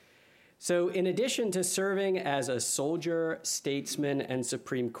So in addition to serving as a soldier, statesman, and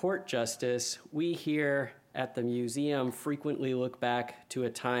Supreme Court justice, we here at the museum frequently look back to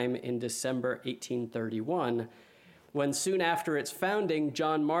a time in December 1831 when soon after its founding,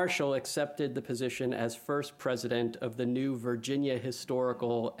 John Marshall accepted the position as first president of the new Virginia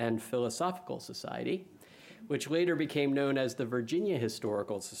Historical and Philosophical Society, which later became known as the Virginia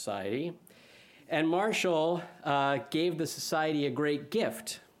Historical Society. And Marshall gave the society a great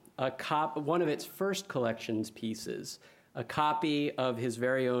gift, one of its first collections pieces, a copy of his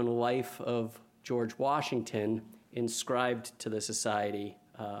very own Life of George Washington, inscribed to the society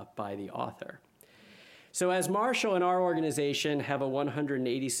by the author. So as Marshall and our organization have a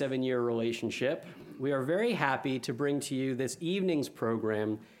 187-year relationship, we are very happy to bring to you this evening's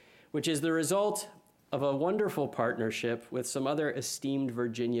program, which is the result of a wonderful partnership with some other esteemed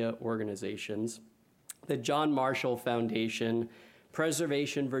Virginia organizations, the John Marshall Foundation,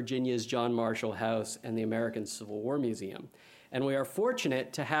 Preservation Virginia's John Marshall House, and the American Civil War Museum. And we are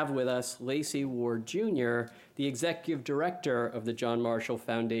fortunate to have with us Lacey Ward Jr., the executive director of the John Marshall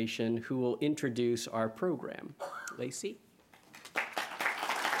Foundation, who will introduce our program. Lacey?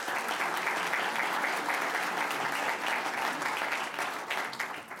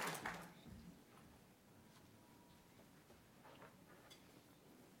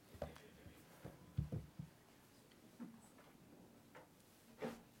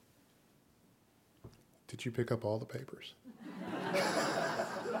 Did you pick up all the papers?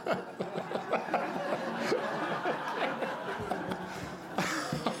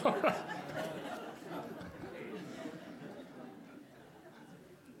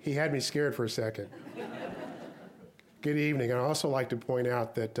 He had me scared for a second. Good evening. I'd also like to point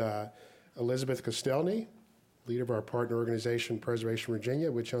out that Elizabeth Costelny, leader of our partner organization, Preservation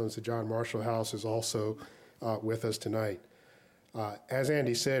Virginia, which owns the John Marshall House, is also with us tonight. As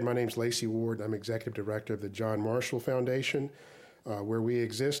Andy said, my name's Lacey Ward. I'm executive director of the John Marshall Foundation, where we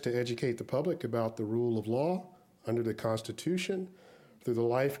exist to educate the public about the rule of law under the Constitution through the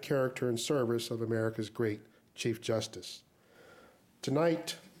life, character, and service of America's great Chief Justice.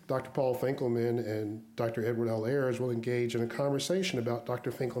 Tonight, Dr. Paul Finkelman and Dr. Edward L. Ayers will engage in a conversation about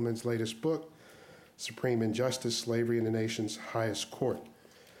Dr. Finkelman's latest book, Supreme Injustice, Slavery in the Nation's Highest Court.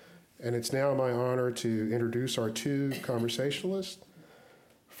 And it's now my honor to introduce our two conversationalists.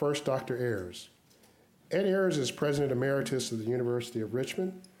 First, Dr. Ayers. Ed Ayers is President Emeritus of the University of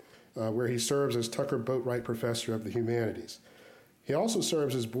Richmond, where he serves as Tucker Boatwright Professor of the Humanities. He also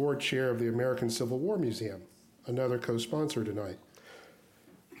serves as Board Chair of the American Civil War Museum, another co-sponsor tonight.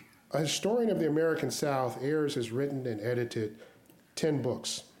 A historian of the American South, Ayers has written and edited 10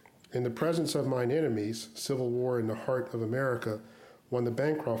 books. In the Presence of Mine Enemies, Civil War in the Heart of America won the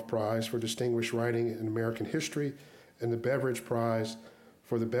Bancroft Prize for Distinguished Writing in American History and the Beveridge Prize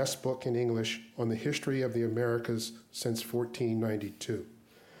for the best book in English on the history of the Americas since 1492.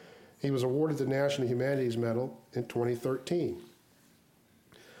 He was awarded the National Humanities Medal in 2013.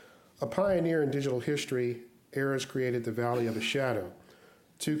 A pioneer in digital history, Ayers created the Valley of the Shadow,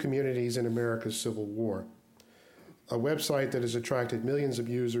 two communities in America's Civil War, a website that has attracted millions of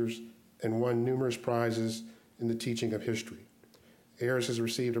users and won numerous prizes in the teaching of history. Ayers has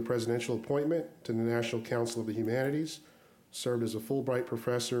received a presidential appointment to the National Council of the Humanities, served as a Fulbright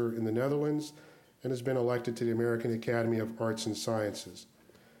professor in the Netherlands, and has been elected to the American Academy of Arts and Sciences.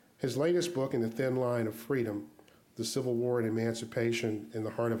 His latest book, In the Thin Line of Freedom, The Civil War and Emancipation in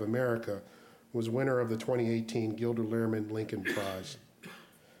the Heart of America, was winner of the 2018 Gilder Lehrman Lincoln Prize.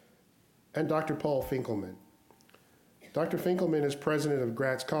 And Dr. Paul Finkelman. Dr. Finkelman is president of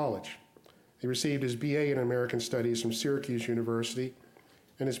Gratz College. He received his BA in American Studies from Syracuse University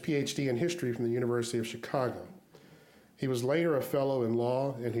and his PhD in history from the University of Chicago. He was later a fellow in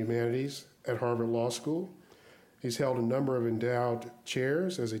law and humanities at Harvard Law School. He's held a number of endowed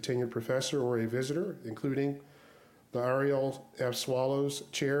chairs as a tenured professor or a visitor, including the Ariel F. Swallows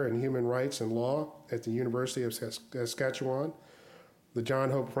Chair in Human Rights and Law at the University of Saskatchewan, the John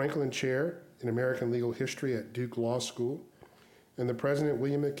Hope Franklin Chair in American Legal History at Duke Law School, and the President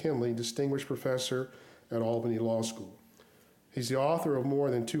William McKinley Distinguished Professor at Albany Law School. He's the author of more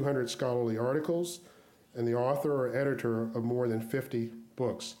than 200 scholarly articles and the author or editor of more than 50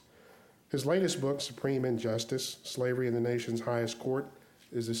 books. His latest book, Supreme Injustice, Slavery in the Nation's Highest Court,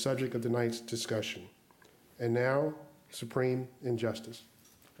 is the subject of tonight's discussion. And now, Supreme Injustice.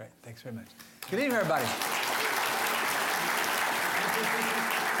 Great, thanks very much. Good evening, everybody.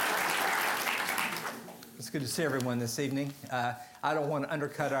 It's good to see everyone this evening. I don't want to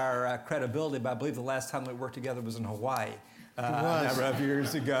undercut our credibility, but I believe the last time we worked together was in Hawaii. a number of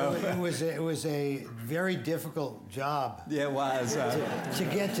years ago. It was a very difficult job Yeah, it was. to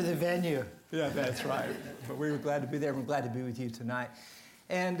get to the venue. Yeah, that's right. But we were glad to be there. We're glad to be with you tonight.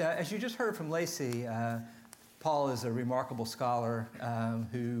 And as you just heard from Lacey, Paul is a remarkable scholar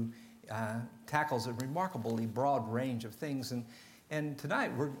who tackles a remarkably broad range of things. And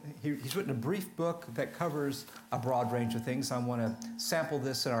tonight, he's written a brief book that covers a broad range of things. I want to sample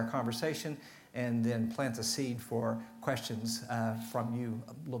this in our conversation and then plant a seed for questions from you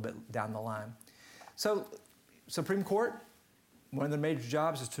a little bit down the line. So, Supreme Court, one of the major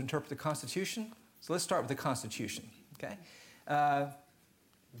jobs is to interpret the Constitution. So let's start with the Constitution, okay?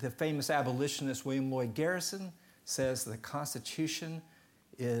 The famous abolitionist William Lloyd Garrison says the Constitution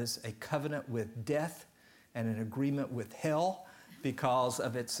is a covenant with death and an agreement with hell because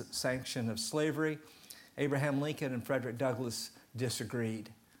of its sanction of slavery. Abraham Lincoln and Frederick Douglass disagreed.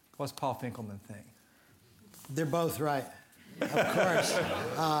 What's Paul Finkelman think? They're both right, of course.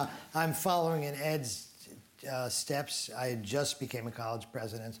 I'm following in Ed's steps. I just became a college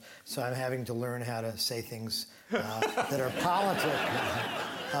president, so I'm having to learn how to say things that are politic.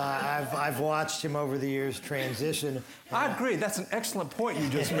 I've watched him over the years transition. I agree. That's an excellent point you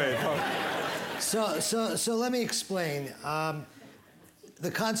just made. So let me explain. The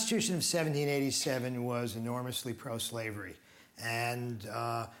Constitution of 1787 was enormously pro-slavery, and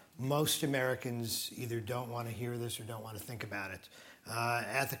most Americans either don't want to hear this or don't want to think about it.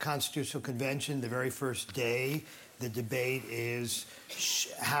 At the Constitutional Convention, the very first day, the debate is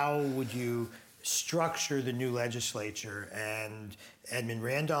how would you structure the new legislature? And Edmund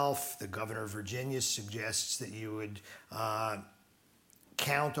Randolph, the governor of Virginia, suggests that you would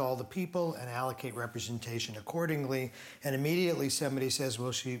count all the people and allocate representation accordingly. And immediately somebody says,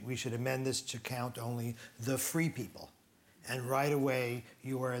 well, we should amend this to count only the free people. And right away,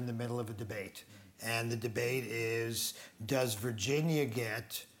 you are in the middle of a debate. And the debate is, does Virginia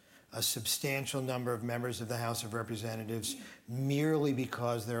get a substantial number of members of the House of Representatives merely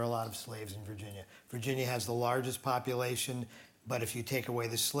because there are a lot of slaves in Virginia? Virginia has the largest population, but if you take away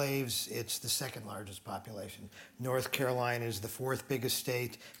the slaves, it's the second largest population. North Carolina is the fourth biggest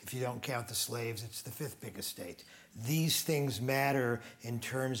state. If you don't count the slaves, it's the fifth biggest state. These things matter in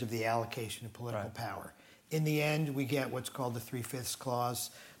terms of the allocation of political power. In the end, we get what's called the 3/5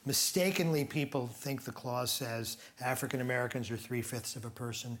 clause. Mistakenly, people think the clause says African Americans are 3/5 of a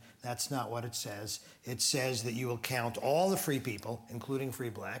person. That's not what it says. It says that you will count all the free people, including free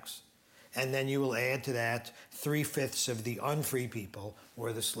blacks, and then you will add to that 3/5 of the unfree people,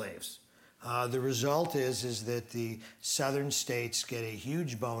 or the slaves. The result is that the southern states get a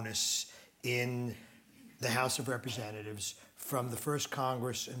huge bonus in the House of Representatives from the first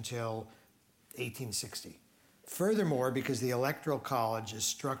Congress until 1860. Furthermore, because the Electoral College is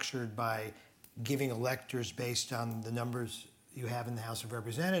structured by giving electors based on the numbers you have in the House of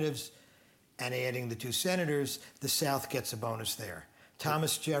Representatives and adding the 2 senators, the South gets a bonus there.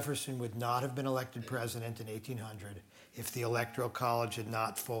 Thomas Jefferson would not have been elected president in 1800 if the Electoral College had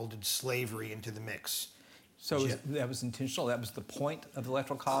not folded slavery into the mix. So that was intentional? That was the point of the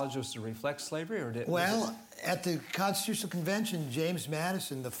Electoral College, was to reflect slavery? At the Constitutional Convention, James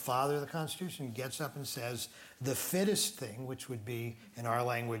Madison, the father of the Constitution, gets up and says the fittest thing, which would be, in our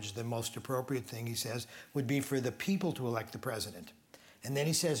language, the most appropriate thing, he says, would be for the people to elect the president. And then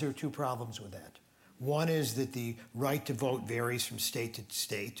he says there are 2 problems with that. One is that the right to vote varies from state to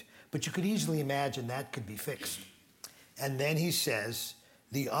state, but you could easily imagine that could be fixed. And then he says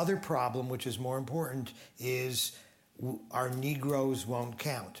the other problem, which is more important, is our Negroes won't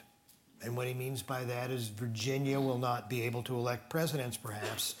count. And what he means by that is Virginia will not be able to elect presidents,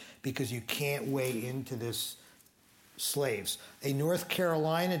 perhaps, because you can't weigh into this slaves. A North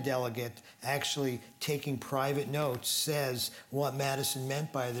Carolina delegate actually taking private notes says what Madison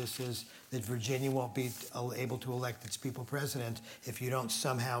meant by this is that Virginia won't be able to elect its people president if you don't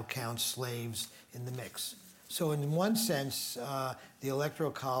somehow count slaves in the mix. So in one sense, the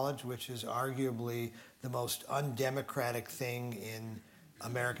Electoral College, which is arguably the most undemocratic thing in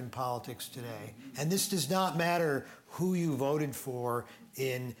American politics today, and this does not matter who you voted for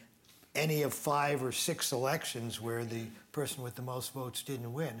in any of 5 or 6 elections where the person with the most votes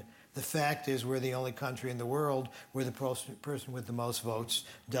didn't win. The fact is we're the only country in the world where the person with the most votes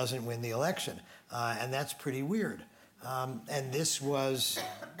doesn't win the election. And that's pretty weird. And this was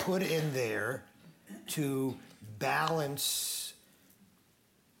put in there to balance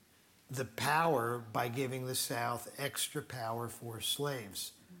the power by giving the South extra power for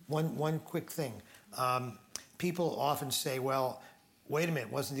slaves. One quick thing. People often say, well, wait a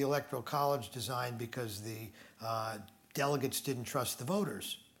minute, wasn't the Electoral College designed because the delegates didn't trust the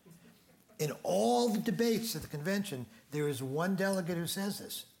voters? In all the debates at the convention, there is one delegate who says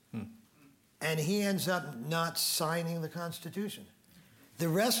this. And he ends up not signing the Constitution. The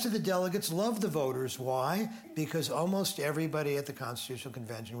rest of the delegates love the voters. Why? Because almost everybody at the Constitutional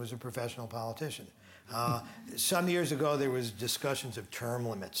Convention was a professional politician. Some years ago, there was discussions of term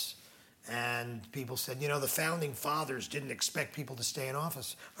limits. And people said, the founding fathers didn't expect people to stay in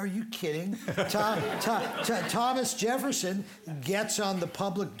office. Are you kidding? Thomas Jefferson gets on the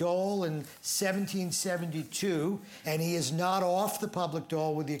public dole in 1772, and he is not off the public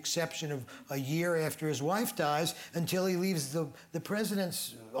dole with the exception of a year after his wife dies until he leaves the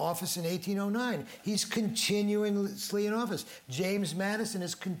president's office in 1809. He's continuously in office. James Madison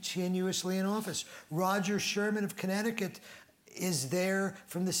is continuously in office. Roger Sherman of Connecticut is there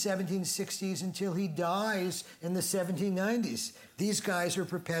from the 1760s until he dies in the 1790s. These guys are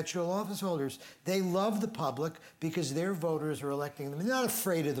perpetual office holders. They love the public because their voters are electing them. They're not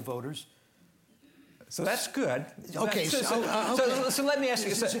afraid of the voters. So that's good. Okay, so let me ask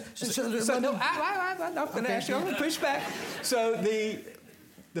you. I'm going to ask you. I'm going to push back. So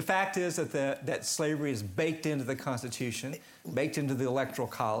the fact is that slavery is baked into the Constitution, baked into the Electoral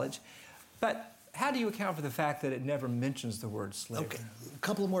College, but how do you account for the fact that it never mentions the word slavery? Okay, a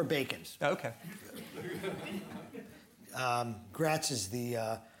couple of more bacons. Okay. Gratz is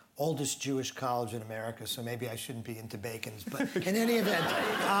the oldest Jewish college in America, so maybe I shouldn't be into bacons. But in any event,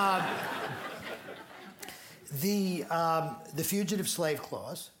 the Fugitive Slave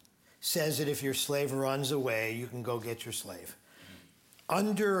Clause says that if your slave runs away, you can go get your slave.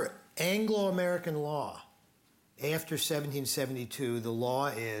 Under Anglo-American law, after 1772, the law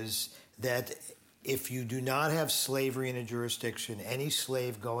is that if you do not have slavery in a jurisdiction, any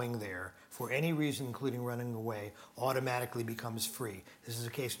slave going there for any reason, including running away, automatically becomes free. This is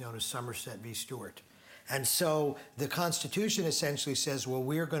a case known as Somerset v. Stewart. And so the Constitution essentially says, well,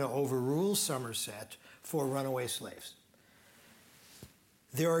 we're going to overrule Somerset for runaway slaves.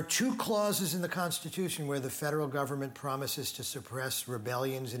 There are two clauses in the Constitution where the federal government promises to suppress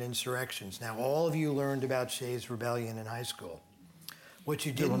rebellions and insurrections. Now, all of you learned about Shays' Rebellion in high school. What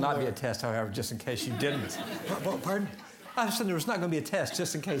you didn't There will not learn... be a test, however, just in case you didn't. Pardon? I said there was not going to be a test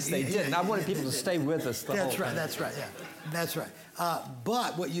just in case they didn't. I wanted people to stay with us the whole time. That's right, yeah. That's right.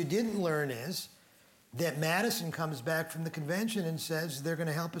 But what you didn't learn is that Madison comes back from the convention and says they're going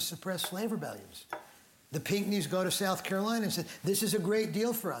to help us suppress slave rebellions. The Pinckneys go to South Carolina and say, this is a great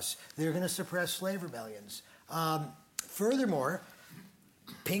deal for us. They're going to suppress slave rebellions. Furthermore,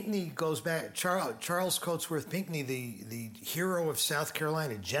 Pinckney goes back, Charles Cotesworth Pinckney, the hero of South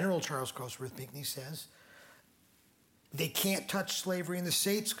Carolina, General Charles Cotesworth Pinckney says, they can't touch slavery in the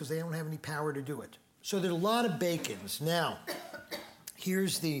states because they don't have any power to do it. So there's a lot of bacons. Now,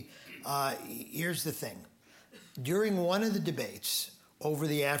 here's the thing. During one of the debates over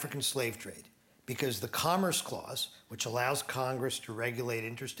the African slave trade, because the Commerce Clause, which allows Congress to regulate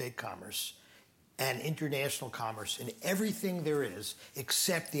interstate commerce, and international commerce in everything there is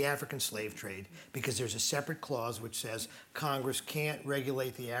except the African slave trade, because there's a separate clause which says Congress can't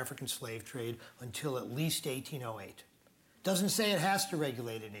regulate the African slave trade until at least 1808. Doesn't say it has to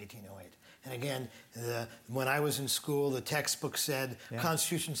regulate it in 1808. And again, when I was in school, the textbook said,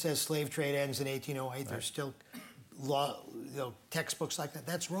 Constitution says slave trade ends in 1808. Right. There's still textbooks like that.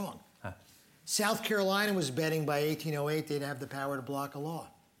 That's wrong. Huh. South Carolina was betting by 1808 they'd have the power to block a law.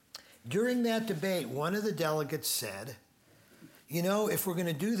 During that debate, one of the delegates said, if we're going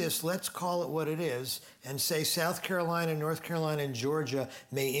to do this, let's call it what it is and say South Carolina, North Carolina, and Georgia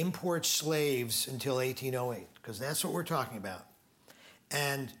may import slaves until 1808, because that's what we're talking about.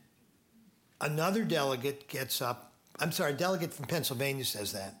 And another delegate gets up, a delegate from Pennsylvania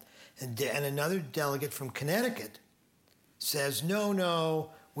says that, and another delegate from Connecticut says,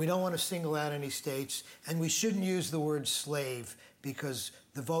 no, we don't want to single out any states, and we shouldn't use the word slave because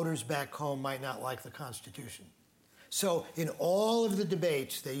the voters back home might not like the Constitution. So in all of the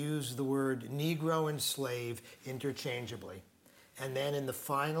debates, they use the word Negro and slave interchangeably. And then in the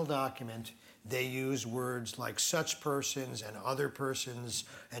final document, they use words like such persons and other persons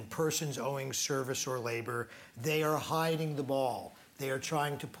and persons owing service or labor. They are hiding the ball. They are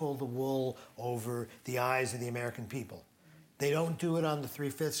trying to pull the wool over the eyes of the American people. They don't do it on the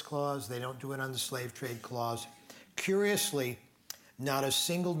 3/5 clause. They don't do it on the slave trade clause. Curiously, not a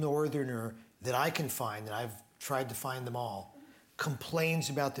single Northerner that I can find, and I've tried to find them all,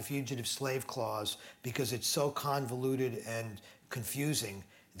 complains about the Fugitive Slave Clause because it's so convoluted and confusing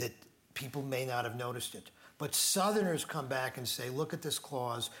that people may not have noticed it. But Southerners come back and say, look at this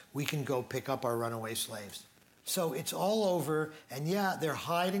clause, we can go pick up our runaway slaves. So it's all over, and they're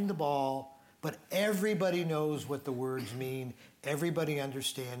hiding the ball, But everybody knows what the words mean. Everybody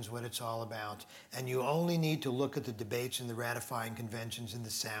understands what it's all about. And you only need to look at the debates in the ratifying conventions in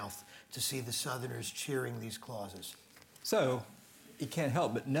the South to see the Southerners cheering these clauses. So you can't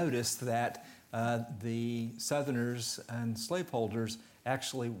help but notice that the Southerners and slaveholders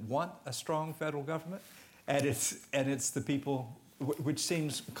actually want a strong federal government, and it's the people, which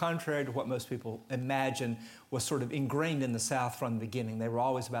seems contrary to what most people imagine was sort of ingrained in the South from the beginning. They were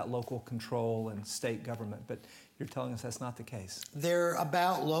always about local control and state government, but you're telling us that's not the case. They're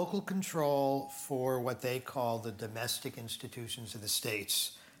about local control for what they call the domestic institutions of the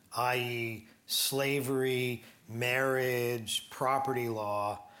states, i.e. slavery, marriage, property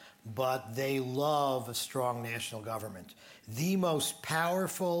law, but they love a strong national government. The most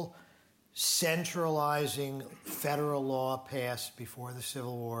powerful centralizing federal law passed before the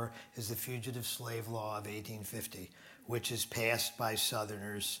Civil War is the Fugitive Slave Law of 1850, which is passed by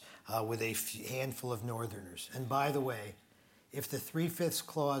Southerners with a handful of Northerners. And by the way, if the 3/5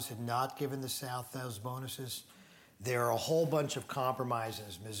 clause had not given the South those bonuses, there are a whole bunch of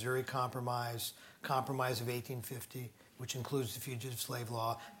compromises. Missouri Compromise, Compromise of 1850, which includes the Fugitive Slave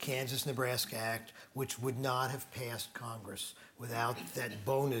Law, Kansas-Nebraska Act, which would not have passed Congress without that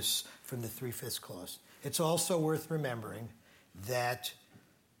bonus from the 3/5 clause. It's also worth remembering that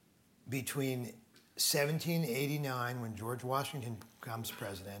between 1789, when George Washington becomes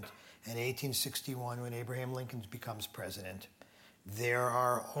president, and 1861, when Abraham Lincoln becomes president, there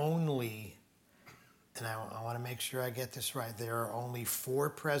are only, and I want to make sure I get this right, there are only 4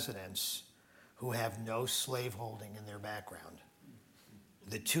 presidents who have no slaveholding in their background.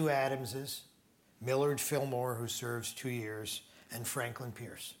 The 2 Adamses, Millard Fillmore, who serves 2 years, and Franklin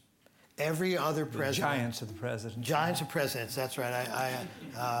Pierce. Every other president... The giants of the presidents. Giants of presidents, that's right.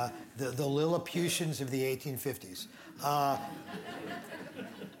 The Lilliputians of the 1850s.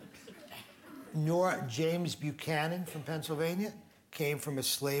 James Buchanan from Pennsylvania came from a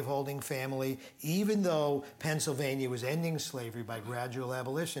slaveholding family, even though Pennsylvania was ending slavery by gradual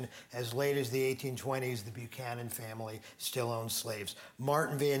abolition. As late as the 1820s, the Buchanan family still owned slaves.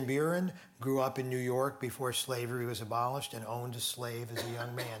 Martin Van Buren grew up in New York before slavery was abolished and owned a slave as a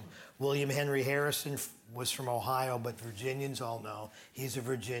young man. William Henry Harrison was from Ohio, but Virginians all know he's a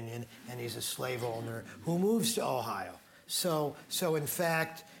Virginian and he's a slave owner who moves to Ohio. So in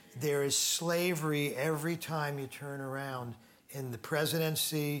fact, there is slavery every time you turn around. In the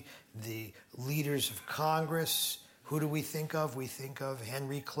presidency, the leaders of Congress, who do we think of? We think of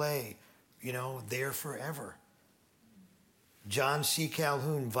Henry Clay, there forever. John C.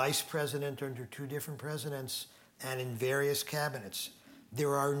 Calhoun, vice president under 2 different presidents and in various cabinets.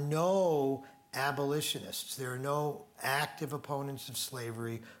 There are no abolitionists. There are no active opponents of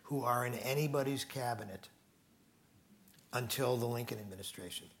slavery who are in anybody's cabinet until the Lincoln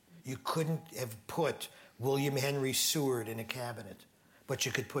administration. You couldn't have put William Henry Seward in a cabinet, but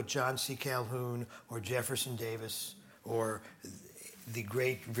you could put John C. Calhoun or Jefferson Davis or the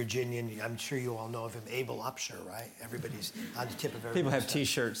great Virginian, I'm sure you all know of him, Abel Upshur, right? Everybody's on the tip of everybody's People have tongue.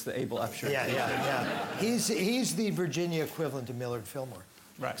 T-shirts, the Abel Upshur. Yeah. He's the Virginia equivalent to Millard Fillmore,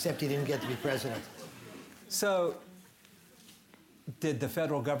 Right. except he didn't get to be president. So did the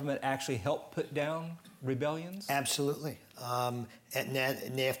federal government actually help put down rebellions? Absolutely.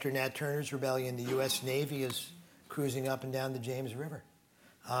 After Nat Turner's rebellion, the U.S. Navy is cruising up and down the James River.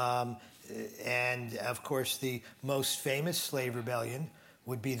 And, of course, the most famous slave rebellion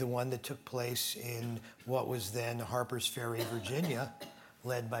would be the one that took place in what was then Harper's Ferry, Virginia,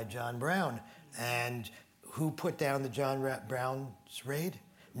 led by John Brown. And who put down the John Brown's raid?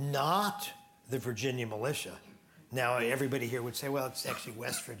 Not the Virginia militia. Now, everybody here would say, well, it's actually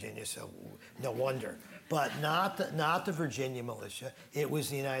West Virginia, so no wonder. But not the Virginia militia. It was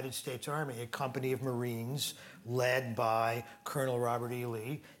the United States Army, a company of Marines led by Colonel Robert E.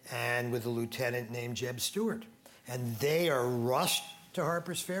 Lee and with a lieutenant named Jeb Stuart. And they are rushed to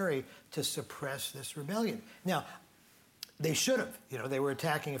Harper's Ferry to suppress this rebellion. Now, they should have. They were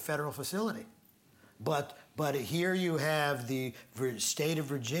attacking a federal facility. But here you have the state of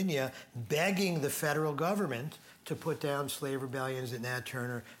Virginia begging the federal government to put down slave rebellions at Nat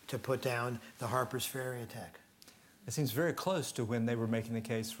Turner, to put down the Harper's Ferry attack. It seems very close to when they were making the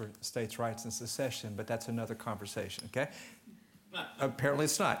case for states' rights and secession, but that's another conversation, okay? Apparently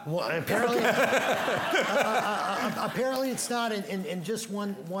it's not. Well, apparently, apparently it's not in just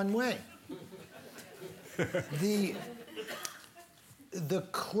one way. The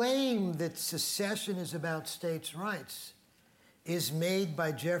claim that secession is about states' rights is made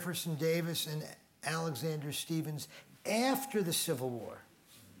by Jefferson Davis and Alexander Stephens after the Civil War.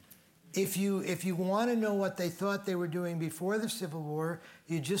 If you want to know what they thought they were doing before the Civil War,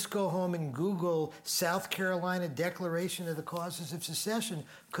 you just go home and Google South Carolina Declaration of the Causes of Secession,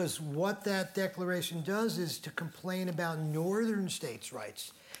 because what that declaration does is to complain about northern states'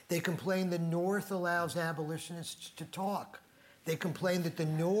 rights. They complain the North allows abolitionists to talk. They complain that the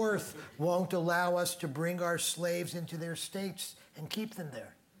North won't allow us to bring our slaves into their states and keep them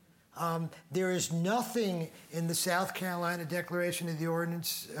there. There is nothing in the South Carolina Declaration of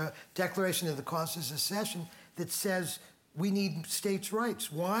the Declaration of the Causes of Secession that says we need states'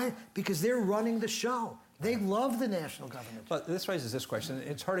 rights. Why? Because they're running the show. They love the national government. But this raises this question.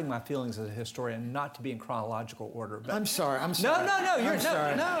 It's hurting my feelings as a historian not to be in chronological order. But I'm sorry. No,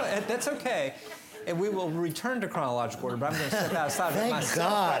 that's okay. And we will return to chronological order, but I'm going to step outside of it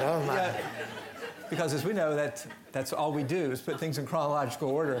myself. Thank God. Oh, my. Yeah, because as we know, that's all we do is put things in chronological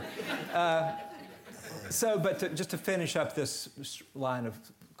order. Just to finish up this line of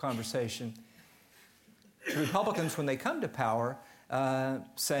conversation, the Republicans, when they come to power,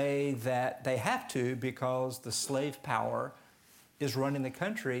 say that they have to because the slave power is running the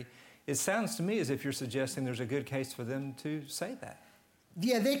country. It sounds to me as if you're suggesting there's a good case for them to say that.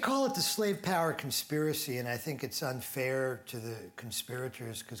 Yeah, they call it the slave power conspiracy, and I think it's unfair to the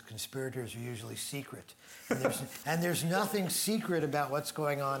conspirators because conspirators are usually secret. And there's nothing secret about what's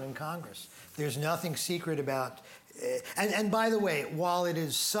going on in Congress. There's nothing secret about... And by the way, while it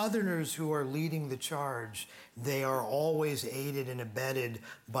is Southerners who are leading the charge, they are always aided and abetted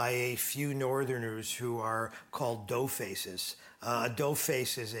by a few Northerners who are called doughfaces. A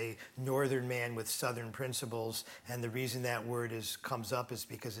doughface is a Northern man with Southern principles, and the reason that word comes up is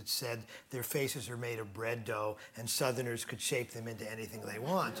because it said their faces are made of bread dough, and Southerners could shape them into anything they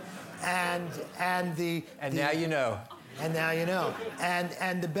want. And now you know. And now you know.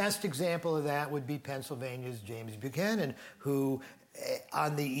 And the best example of that would be Pennsylvania's James Buchanan, who,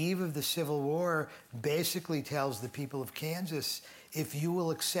 on the eve of the Civil War, basically tells the people of Kansas, if you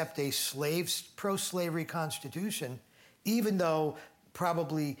will accept a pro-slavery constitution, even though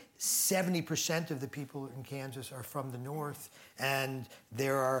probably 70% of the people in Kansas are from the North, and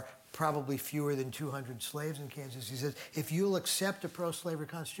there are probably fewer than 200 slaves in Kansas. He says, if you'll accept a pro-slavery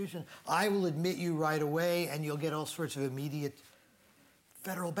constitution, I will admit you right away, and you'll get all sorts of immediate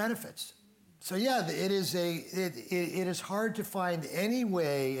federal benefits. So yeah, it is hard to find any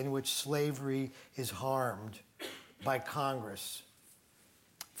way in which slavery is harmed by Congress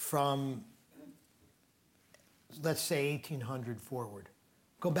from, let's say, 1800 forward.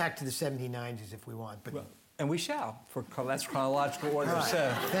 Go back to the 1790s if we want. But and we shall, that's chronological order. Right.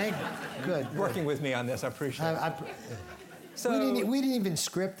 So, good. Working with me on this, I appreciate it. So we didn't even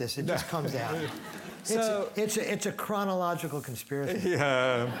script this; it just comes out. It's a chronological conspiracy.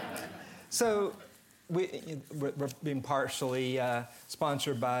 Yeah. So we're being partially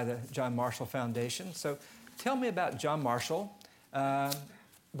sponsored by the John Marshall Foundation. So tell me about John Marshall.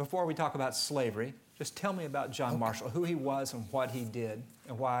 Before we talk about slavery, just tell me about John Marshall, who he was and what he did,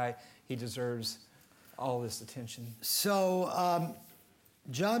 and why he deserves all this attention. So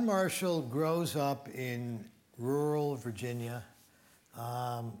John Marshall grows up in rural Virginia.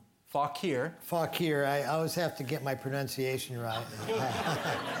 Fauquier. I always have to get my pronunciation right.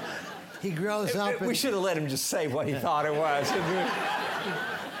 He grows up... We should have let him just say what he thought it was.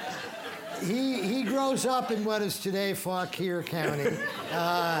 He grows up in what is today Fauquier County.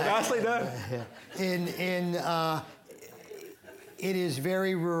 Nicely done. It is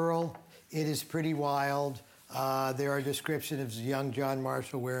very rural. It is pretty wild. There are descriptions of young John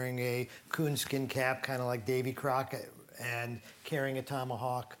Marshall wearing a coonskin cap, kind of like Davy Crockett, and carrying a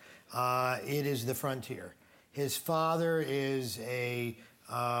tomahawk. It is the frontier. His father is a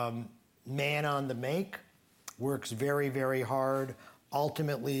man on the make, works very, very hard,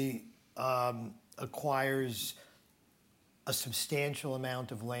 ultimately acquires a substantial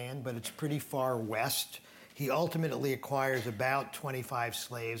amount of land, but it's pretty far west. He ultimately acquires about 25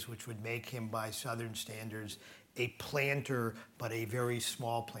 slaves, which would make him, by Southern standards, a planter, but a very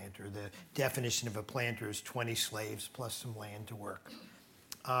small planter. The definition of a planter is 20 slaves plus some land to work.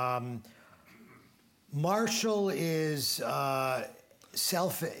 Marshall is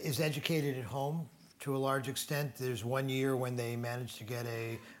educated at home to a large extent. There's one year when they managed to get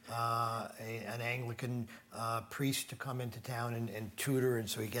an Anglican priest to come into town and tutor, and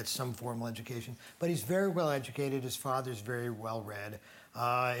so he gets some formal education. But he's very well educated. His father's very well read.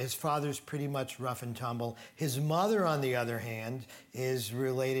 His father's pretty much rough and tumble. His mother, on the other hand, is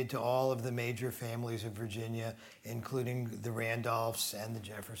related to all of the major families of Virginia, including the Randolphs and the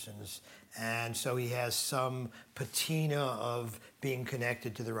Jeffersons. And so he has some patina of being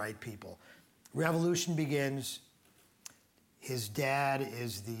connected to the right people. Revolution begins. His dad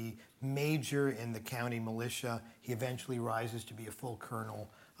is the major in the county militia. He eventually rises to be a full colonel.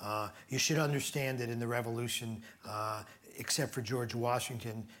 You should understand that in the Revolution, except for George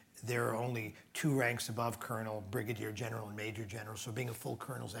Washington, there are only 2 ranks above colonel, brigadier general and major general. So being a full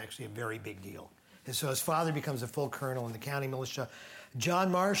colonel is actually a very big deal. And so his father becomes a full colonel in the county militia.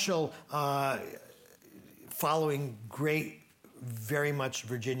 John Marshall, following very much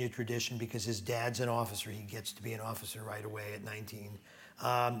Virginia tradition, because his dad's an officer, he gets to be an officer right away at 19.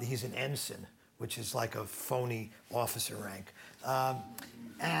 He's an ensign, which is like a phony officer rank.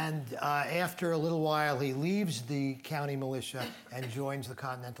 After a little while, he leaves the county militia and joins the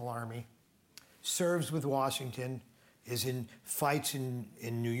Continental Army, serves with Washington, is in fights in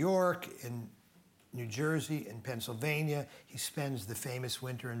New York, in New Jersey, in Pennsylvania. He spends the famous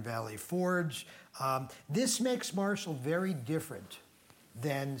winter in Valley Forge. This makes Marshall very different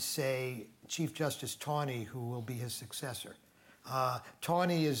than, say, Chief Justice Taney, who will be his successor.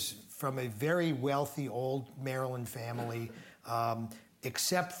 Taney is from a very wealthy old Maryland family.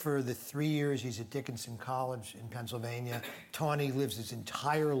 Except for the 3 years he's at Dickinson College in Pennsylvania, Taney lives his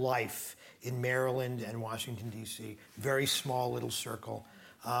entire life in Maryland and Washington, D.C., very small little circle.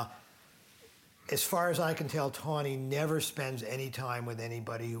 As far as I can tell, Taney never spends any time with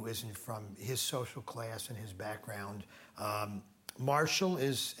anybody who isn't from his social class and his background. Marshall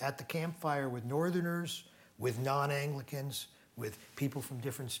is at the campfire with Northerners, with non-Anglicans, with people from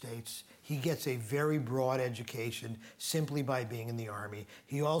different states. He gets a very broad education simply by being in the Army.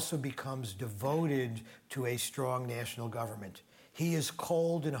 He also becomes devoted to a strong national government. He is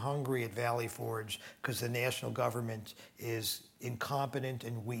cold and hungry at Valley Forge because the national government is incompetent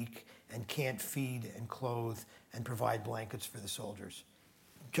and weak and can't feed and clothe and provide blankets for the soldiers.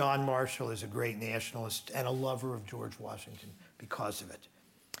 John Marshall is a great nationalist and a lover of George Washington because of it.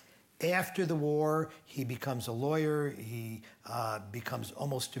 After the war, he becomes a lawyer. He becomes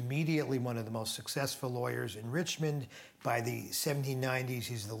almost immediately one of the most successful lawyers in Richmond. By the 1790s,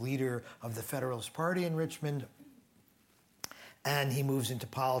 he's the leader of the Federalist Party in Richmond. And he moves into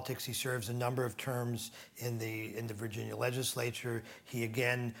politics. He serves a number of terms in the Virginia legislature. He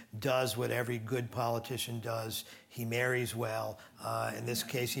again does what every good politician does. He marries well. In this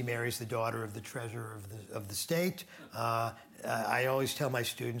case, he marries the daughter of the treasurer of the state. I always tell my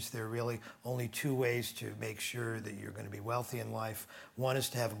students there are really only 2 ways to make sure that you're going to be wealthy in life. One is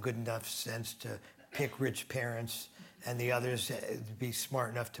to have a good enough sense to pick rich parents, and the other is to be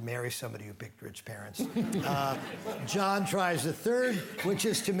smart enough to marry somebody who picked rich parents. John tries the third, which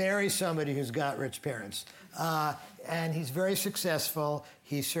is to marry somebody who's got rich parents. And he's very successful.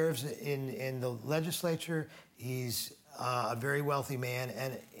 He serves in the legislature. He's a very wealthy man.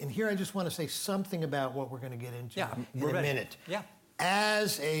 And here I just want to say something about what we're going to get into in a minute. Yeah.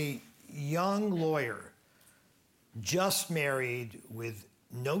 As a young lawyer, just married with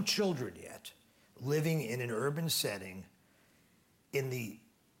no children yet, living in an urban setting, in the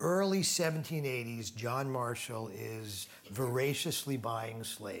early 1780s, John Marshall is voraciously buying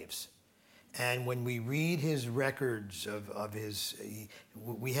slaves. And when we read his records of his,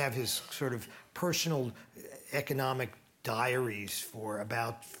 we have his sort of personal economic diaries for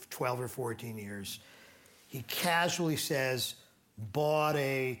about 12 or 14 years. He casually says, bought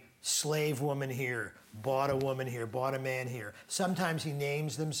a slave woman here, bought a woman here, bought a man here. Sometimes he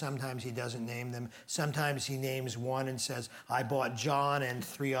names them, sometimes he doesn't name them. Sometimes he names one and says, I bought John and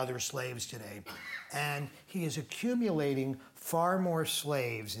 3 other slaves today. And he is accumulating far more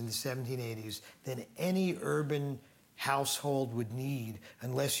slaves in the 1780s than any urban household would need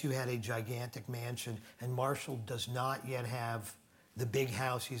unless you had a gigantic mansion. And Marshall does not yet have the big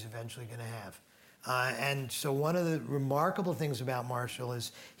house he's eventually going to have. And so one of the remarkable things about Marshall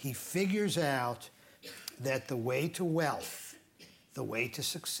is he figures out that the way to wealth, the way to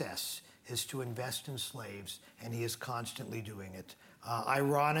success, is to invest in slaves, and he is constantly doing it.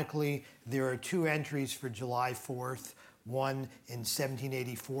 Ironically, there are 2 entries for July 4th, one in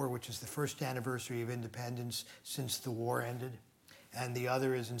 1784, which is the first anniversary of independence since the war ended, and the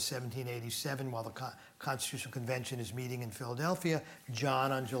other is in 1787 while the Constitutional Convention is meeting in Philadelphia.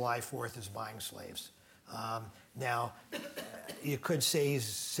 John on July 4th is buying slaves. Now, you could say he's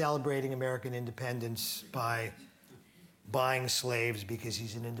celebrating American independence by buying slaves because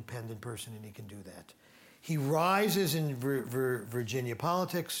he's an independent person and he can do that. He rises in Virginia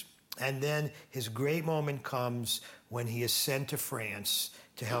politics, and then his great moment comes when he is sent to France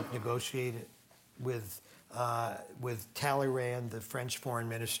to help negotiate with Talleyrand, the French foreign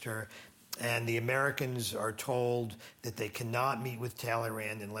minister, and the Americans are told that they cannot meet with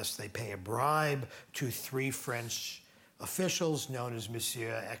Talleyrand unless they pay a bribe to 3 French officials known as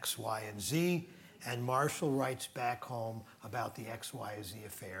Monsieur X, Y, and Z. And Marshall writes back home about the X, Y, and Z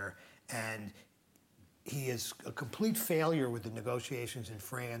affair. And he is a complete failure with the negotiations in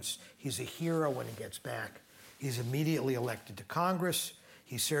France. He's a hero when he gets back. He's immediately elected to Congress.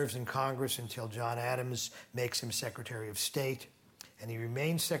 He serves in Congress until John Adams makes him Secretary of State. And he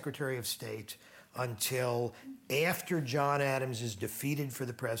remains Secretary of State until after John Adams is defeated for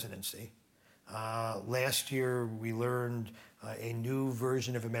the presidency. Last year, we learned a new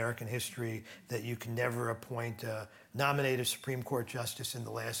version of American history that you can never nominate a Supreme Court justice in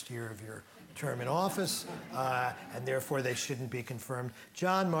the last year of your term in office, and therefore they shouldn't be confirmed.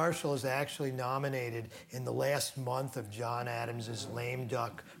 John Marshall is actually nominated in the last month of John Adams's lame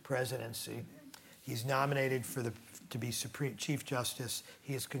duck presidency. He's nominated to be Chief Justice.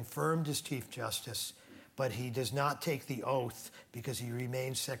 He is confirmed as Chief Justice, but he does not take the oath because he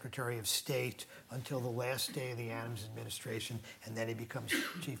remains Secretary of State until the last day of the Adams administration, and then he becomes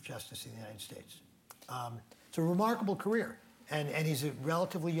Chief Justice of the United States. It's a remarkable career, and he's a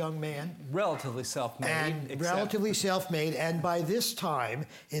relatively young man. Relatively self-made. And by this time,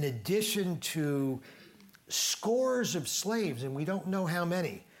 in addition to scores of slaves, and we don't know how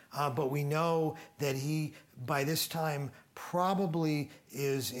many, but we know that he, by this time, probably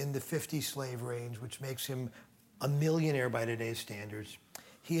is in the 50 slave range, which makes him a millionaire by today's standards.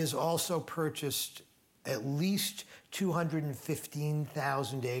 He has also purchased at least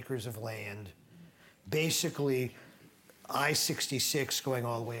 215,000 acres of land, basically I-66 going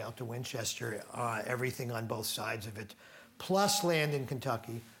all the way out to Winchester, everything on both sides of it, plus land in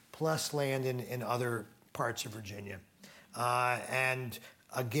Kentucky, plus land in other parts of Virginia. And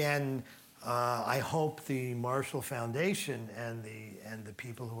again, I hope the Marshall Foundation and the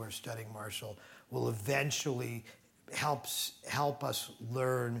people who are studying Marshall will eventually help us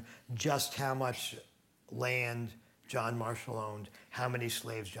learn just how much land John Marshall owned, how many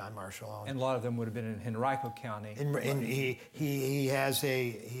slaves John Marshall owned. And a lot of them would have been in Henrico County. He has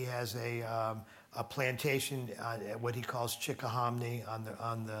a plantation, what he calls Chickahominy,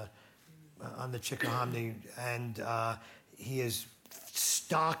 on the Chickahominy, and he is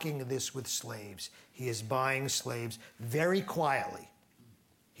stocking this with slaves. He is buying slaves very quietly.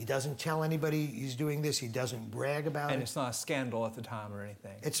 He doesn't tell anybody he's doing this. He doesn't brag about it. And it's not a scandal at the time or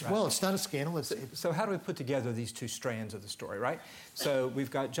anything. Well, it's not a scandal. So how do we put together these two strands of the story, right? So we've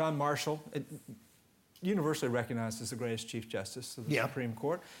got John Marshall, universally recognized as the greatest Chief Justice of the Supreme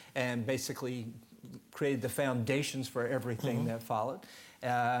Court, and basically created the foundations for everything that followed.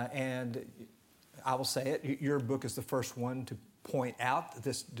 And I will say it, your book is the first one to point out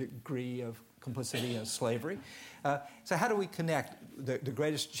this degree of complicity in slavery. So how do we connect the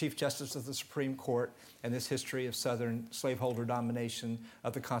greatest Chief Justice of the Supreme Court and this history of Southern slaveholder domination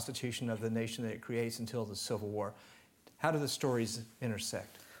of the Constitution of the nation that it creates until the Civil War? How do the stories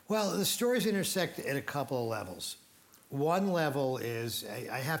intersect? Well, the stories intersect at a couple of levels. One level is,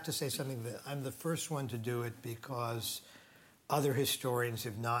 I have to say something that I'm the first one to do it because other historians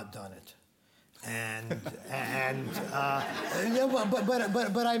have not done it.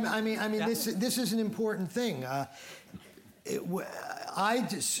 This is an important thing.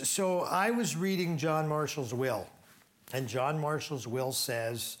 I was reading John Marshall's will, and John Marshall's will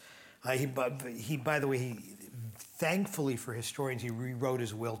says, by the way, thankfully for historians, he rewrote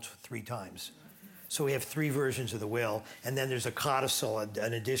his will 3 times. So we have 3 versions of the will, and then there's a codicil,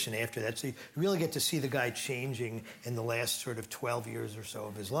 an addition after that. So you really get to see the guy changing in the last sort of 12 years or so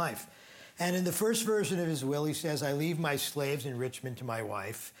of his life. And in the first version of his will, he says, I leave my slaves in Richmond to my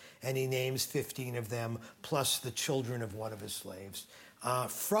wife, and he names 15 of them, plus the children of one of his slaves.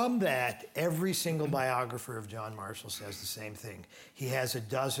 From that, every single biographer of John Marshall says the same thing. He has a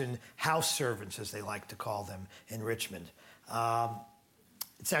dozen house servants, as they like to call them, in Richmond.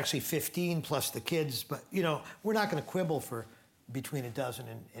 It's actually 15 plus the kids, but, we're not going to quibble for between a dozen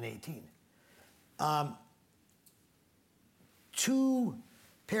and 18. 2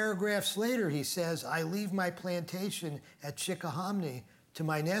 paragraphs later, he says, I leave my plantation at Chickahominy to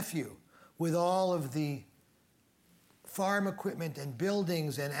my nephew with all of the farm equipment and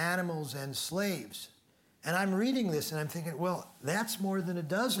buildings and animals and slaves. And I'm reading this and I'm thinking, well, that's more than a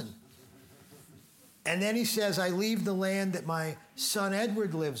dozen. And then he says, I leave the land that my son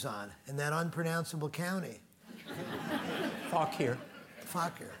Edward lives on in that unpronounceable county. Fauquier.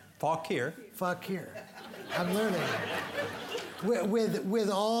 I'm learning. With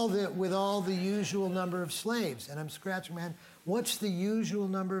all the usual number of slaves. And I'm scratching my head, what's the usual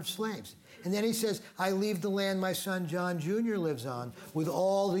number of slaves? And then he says, I leave the land my son John Jr. lives on with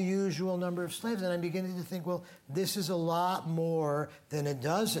all the usual number of slaves. And I'm beginning to think, well, this is a lot more than a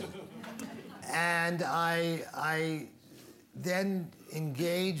dozen. And I then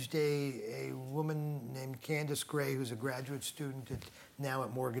engaged a woman named Candace Gray, who's a graduate student now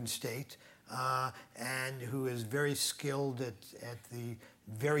at Morgan State, and who is very skilled at the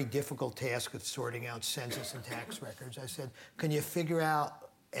very difficult task of sorting out census and tax records. I said, can you figure out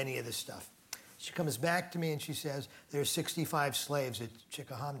any of this stuff? She comes back to me and she says, there's 65 slaves at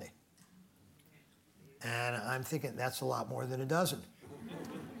Chickahominy. And I'm thinking, that's a lot more than a dozen.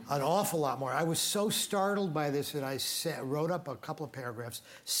 An awful lot more. I was so startled by this that I wrote up a couple of paragraphs,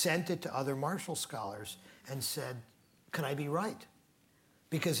 sent it to other Marshall scholars, and said, can I be right?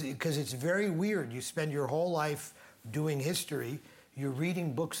 Because it's very weird. You spend your whole life doing history, you're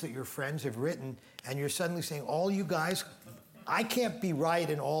reading books that your friends have written, and you're suddenly saying, all you guys, I can't be right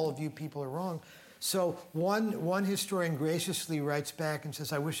and all of you people are wrong. So one historian graciously writes back and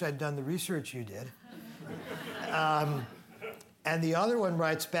says, I wish I'd done the research you did. And the other one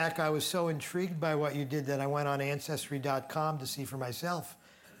writes back, I was so intrigued by what you did that I went on Ancestry.com to see for myself,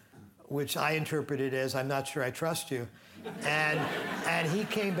 which I interpreted as, I'm not sure I trust you. And he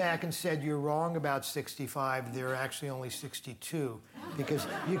came back and said, you're wrong about 65. There are actually only 62 because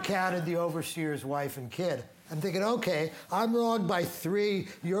you counted the overseer's wife and kid. I'm thinking, okay, I'm wrong by 3.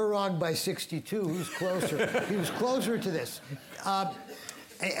 You're wrong by 62. Who's closer? He was closer to this.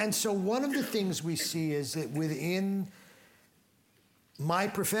 And so one of the things we see is that within my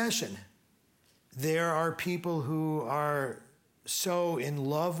profession, there are people who are so in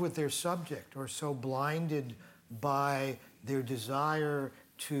love with their subject or so blinded by their desire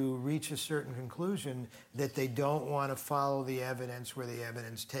to reach a certain conclusion that they don't want to follow the evidence where the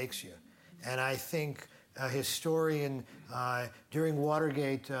evidence takes you. And I think a historian, during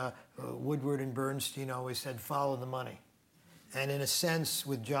Watergate, Woodward and Bernstein always said, follow the money. And in a sense,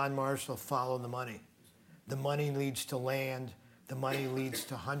 with John Marshall, follow the money. The money leads to land. The money leads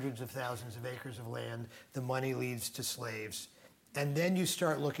to hundreds of thousands of acres of land. The money leads to slaves. And then you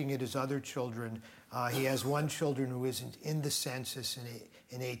start looking at his other children. He has one children who isn't in the census in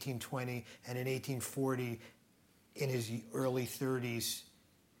 1820, and in 1840 in his early 30s.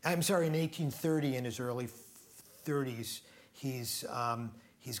 I'm sorry, in 1830 in his early 30s, he's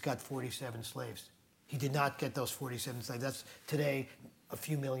got 47 slaves. He did not get those 47 slaves. That's today a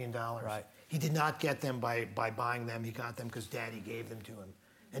few $1 million. Right. He did not get them by buying them. He got them because Daddy gave them to him,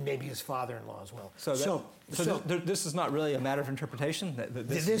 and maybe his father-in-law as well. So this is not really a matter of interpretation.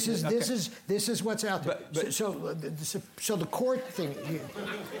 This is what's out there. So the court thing.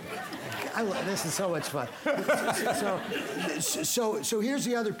 This is so much fun. So here's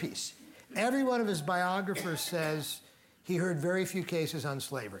the other piece. Every one of his biographers says he heard very few cases on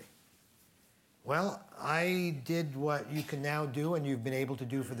slavery. Well, I did what you can now do and you've been able to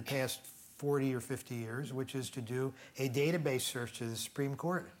do for the past 40 or 50 years, which is to do a database search to the Supreme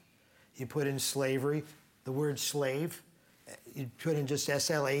Court. You put in slavery, the word slave, you put in just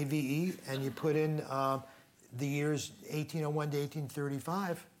SLAVE, and you put in the years 1801 to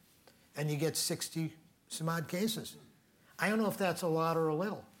 1835, and you get 60 some odd cases. I don't know if that's a lot or a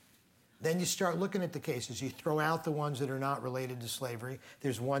little. Then you start looking at the cases. You throw out the ones that are not related to slavery.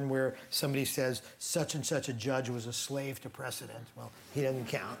 There's one where somebody says such and such a judge was a slave to precedent. Well, he doesn't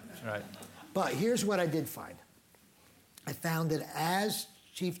count. Right. But here's what I did find. I found that as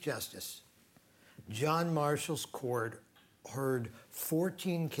Chief Justice, John Marshall's court heard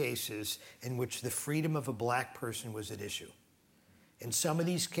 14 cases in which the freedom of a black person was at issue. In some of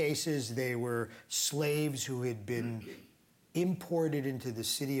these cases, they were slaves who had been imported into the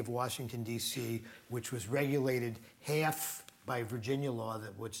city of Washington, D.C., which was regulated half by Virginia law,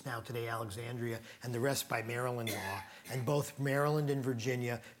 what's now today Alexandria, and the rest by Maryland law. And both Maryland and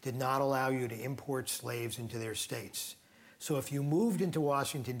Virginia did not allow you to import slaves into their states. So if you moved into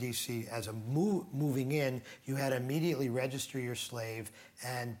Washington, D.C. as a moving in, you had to immediately register your slave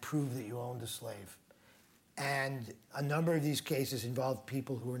and prove that you owned a slave. And a number of these cases involved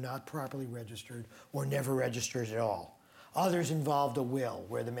people who were not properly registered or never registered at all. Others involved a will,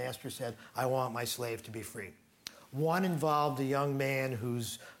 where the master said, I want my slave to be free. One involved a young man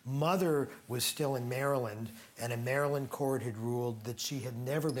whose mother was still in Maryland, and a Maryland court had ruled that she had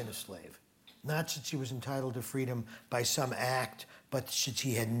never been a slave. Not that she was entitled to freedom by some act, but that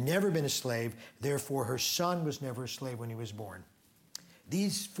she had never been a slave, therefore her son was never a slave when he was born.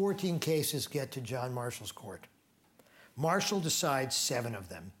 These 14 cases get to John Marshall's court. Marshall decides 7 of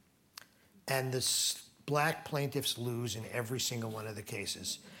them, and the black plaintiffs lose in every single one of the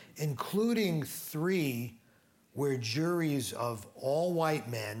cases, including 3 where juries of all white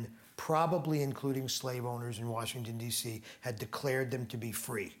men, probably including slave owners in Washington, D.C., had declared them to be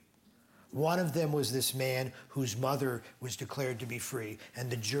free. One of them was this man whose mother was declared to be free, and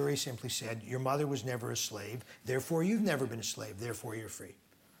the jury simply said, your mother was never a slave, therefore you've never been a slave, therefore you're free.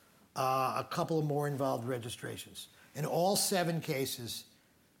 A couple of more involved registrations. In all 7 cases,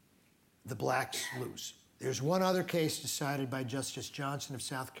 the blacks lose. There's one other case decided by Justice Johnson of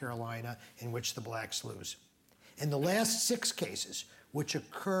South Carolina in which the blacks lose. In the last 6 cases, which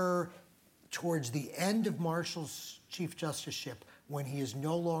occur towards the end of Marshall's Chief Justiceship, when he is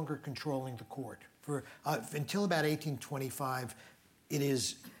no longer controlling the court. Until about 1825, it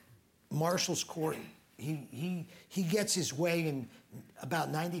is Marshall's court. He gets his way in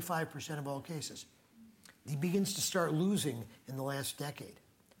about 95% of all cases. He begins to start losing in the last decade.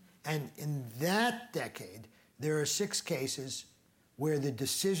 And in that decade, there are 6 cases where the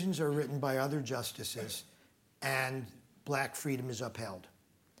decisions are written by other justices and black freedom is upheld.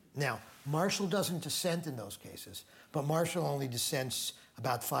 Now, Marshall doesn't dissent in those cases, but Marshall only dissents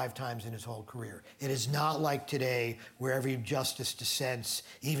about 5 times in his whole career. It is not like today where every justice dissents.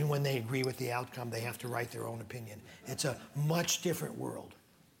 Even when they agree with the outcome, they have to write their own opinion. It's a much different world.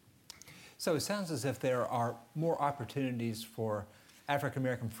 So it sounds as if there are more opportunities for African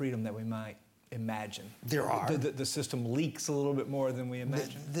American freedom than we might imagine. There are. The system leaks a little bit more than we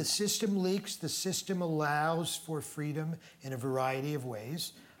imagine. The system leaks. The system allows for freedom in a variety of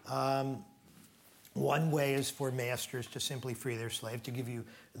ways. One way is for masters to simply free their slave. To give you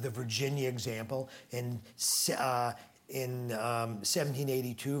the Virginia example, in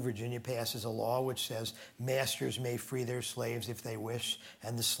 1782, Virginia passes a law which says masters may free their slaves if they wish,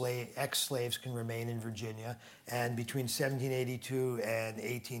 and the ex-slaves can remain in Virginia. And between 1782 and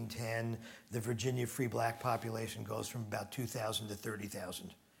 1810, the Virginia free black population goes from about 2,000 to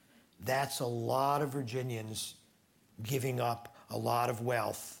 30,000. That's a lot of Virginians giving up a lot of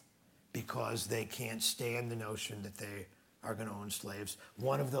wealth because they can't stand the notion that they are going to own slaves.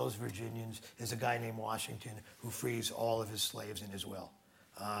 One of those Virginians is a guy named Washington who frees all of his slaves in his will.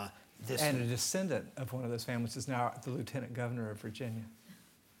 And a descendant of one of those families is now the lieutenant governor of Virginia.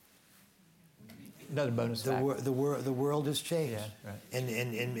 Another bonus fact. The world has changed, yeah, right.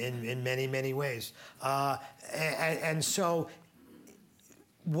 in many, many ways. And so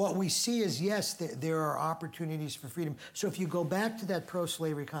what we see is, yes, there are opportunities for freedom. So if you go back to that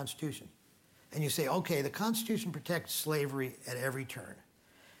pro-slavery Constitution and you say, okay, the Constitution protects slavery at every turn,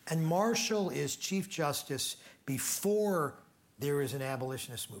 and Marshall is Chief Justice before there is an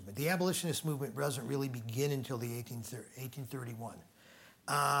abolitionist movement. The abolitionist movement doesn't really begin until the 1831.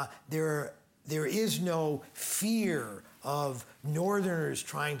 There is no fear of Northerners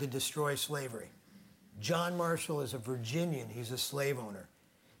trying to destroy slavery. John Marshall is a Virginian. He's a slave owner.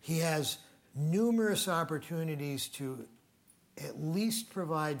 He has numerous opportunities to at least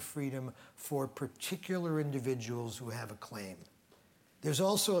provide freedom for particular individuals who have a claim. There's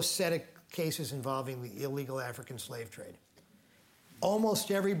also a set of cases involving the illegal African slave trade.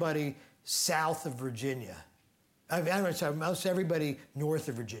 Almost everybody south of Virginia, most everybody north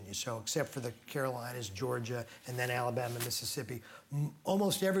of Virginia, so except for the Carolinas, Georgia, and then Alabama, Mississippi,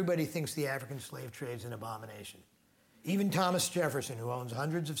 almost everybody thinks the African slave trade is an abomination. Even Thomas Jefferson, who owns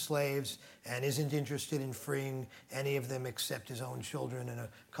hundreds of slaves and isn't interested in freeing any of them except his own children and a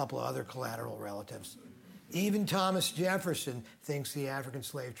couple of other collateral relatives. Even Thomas Jefferson thinks the African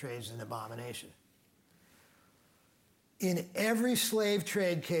slave trade is an abomination. In every slave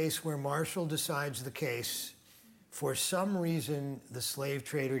trade case where Marshall decides the case, for some reason the slave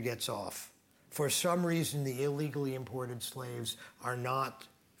trader gets off. For some reason the illegally imported slaves are not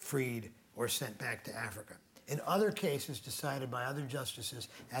freed or sent back to Africa. In other cases decided by other justices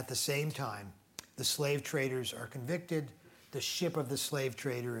at the same time, the slave traders are convicted, the ship of the slave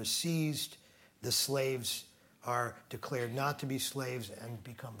trader is seized, the slaves are declared not to be slaves and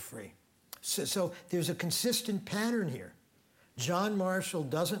become free. So there's a consistent pattern here. John Marshall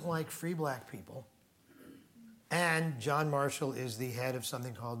doesn't like free black people, and John Marshall is the head of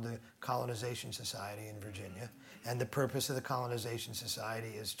something called the Colonization Society in Virginia. And the purpose of the Colonization Society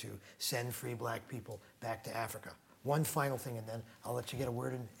is to send free black people back to Africa. One final thing, and then I'll let you get a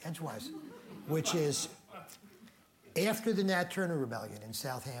word in edgewise, which is after the Nat Turner Rebellion in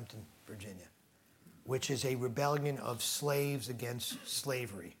Southampton, Virginia, which is a rebellion of slaves against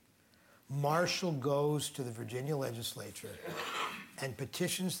slavery, Marshall goes to the Virginia legislature and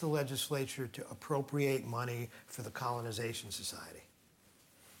petitions the legislature to appropriate money for the Colonization Society.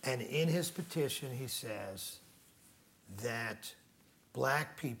 And in his petition, he says that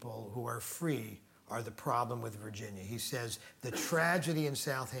black people who are free are the problem with Virginia. He says the tragedy in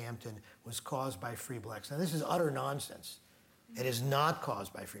Southampton was caused by free blacks. Now, this is utter nonsense. It is not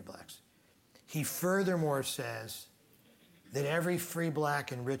caused by free blacks. He furthermore says that every free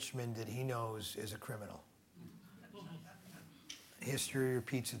black in Richmond that he knows is a criminal. History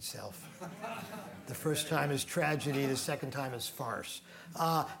repeats itself. The first time is tragedy, the second time is farce.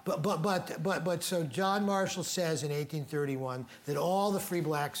 But so John Marshall says in 1831 that all the free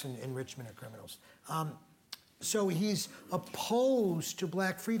blacks in Richmond are criminals. So he's opposed to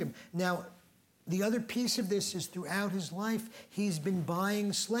black freedom. Now, the other piece of this is throughout his life, he's been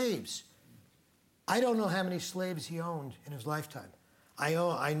buying slaves. I don't know how many slaves he owned in his lifetime.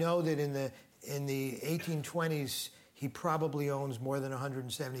 I know that in the 1820s, he probably owns more than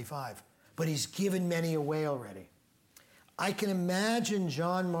 175, but he's given many away already. I can imagine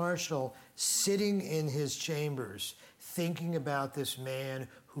John Marshall sitting in his chambers thinking about this man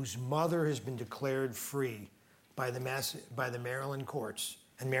whose mother has been declared free by the Maryland courts,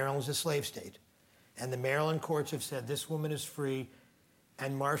 and Maryland's a slave state. And the Maryland courts have said, this woman is free,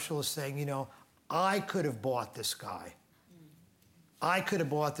 and Marshall is saying, you know, I could have bought this guy. I could have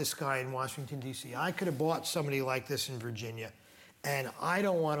bought this guy in Washington, D.C. I could have bought somebody like this in Virginia. And I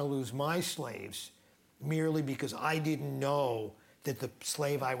don't want to lose my slaves merely because I didn't know that the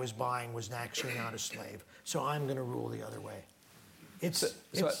slave I was buying was actually not a slave. So I'm going to rule the other way.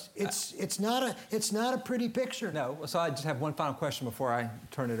 It's not a pretty picture. No. So I just have one final question before I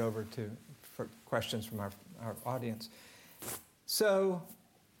turn it over for questions from our audience. So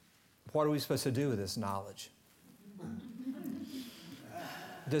what are we supposed to do with this knowledge?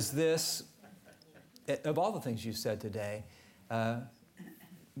 Does this, of all the things you said today,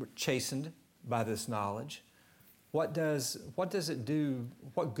 we're chastened by this knowledge. What does it do?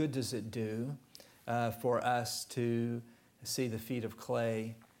 What good does it do for us to see the feet of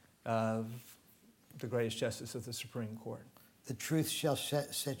clay of the greatest justice of the Supreme Court? The truth shall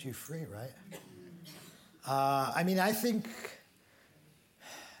set you free, right? I think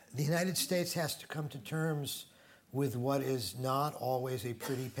the United States has to come to terms with what is not always a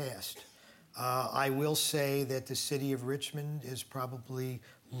pretty past. I will say that the city of Richmond is probably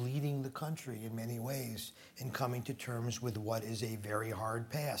leading the country in many ways in coming to terms with what is a very hard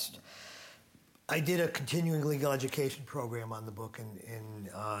past. I did a continuing legal education program on the book in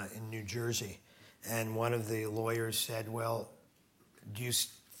New Jersey, and one of the lawyers said, well, do you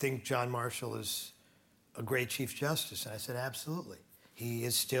think John Marshall is a great Chief Justice? And I said, absolutely. He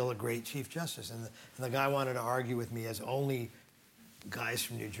is still a great Chief Justice. And the guy wanted to argue with me as only guys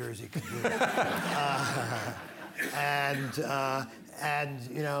from New Jersey could do it.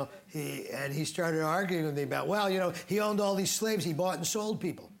 He started arguing with me about, well, he owned all these slaves. He bought and sold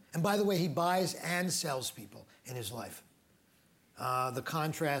people. And by the way, he buys and sells people in his life. The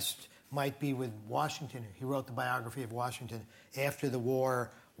contrast might be with Washington. He wrote the biography of Washington. After the war,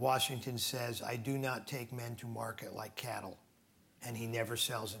 Washington says, I do not take men to market like cattle. And he never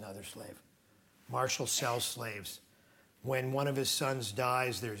sells another slave. Marshall sells slaves. When one of his sons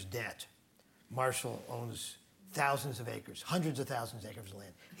dies, there's debt. Marshall owns thousands of acres, hundreds of thousands of acres of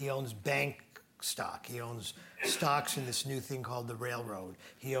land. He owns bank stock. He owns stocks in this new thing called the railroad.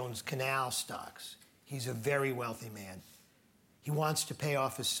 He owns canal stocks. He's a very wealthy man. He wants to pay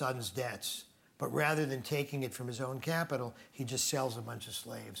off his son's debts, but rather than taking it from his own capital, he just sells a bunch of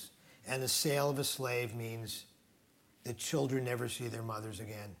slaves. And the sale of a slave means that children never see their mothers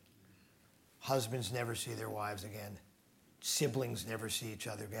again. Husbands never see their wives again. Siblings never see each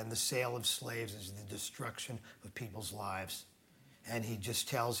other again. The sale of slaves is the destruction of people's lives. And he just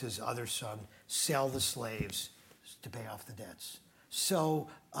tells his other son, sell the slaves to pay off the debts. So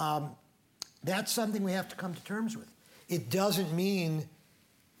that's something we have to come to terms with. It doesn't mean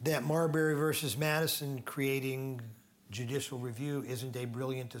that Marbury versus Madison creating judicial review isn't a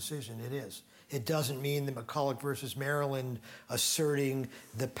brilliant decision. It is. It doesn't mean that McCulloch versus Maryland asserting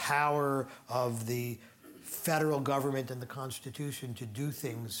the power of the federal government and the Constitution to do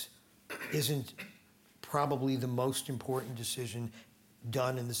things isn't probably the most important decision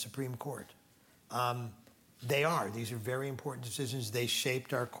done in the Supreme Court. They are. These are very important decisions. They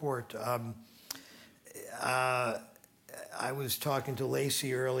shaped our court. I was talking to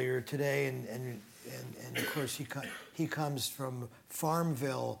Lacey earlier today, and of course he comes from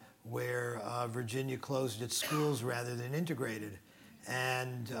Farmville, where Virginia closed its schools rather than integrated.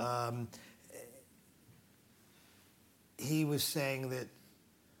 And he was saying that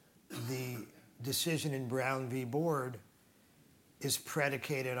the decision in Brown v. Board is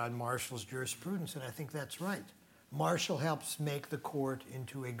predicated on Marshall's jurisprudence, and I think that's right. Marshall helps make the court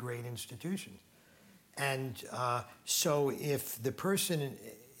into a great institution. And so if the person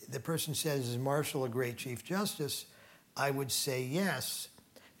says, is Marshall a great Chief Justice, I would say yes,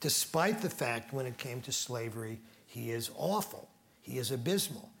 despite the fact when it came to slavery, he is awful. He is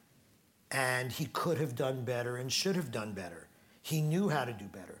abysmal. and he could have done better and should have done better. He knew how to do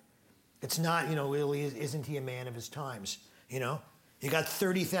better. It's not, really, isn't he a man of his times, You got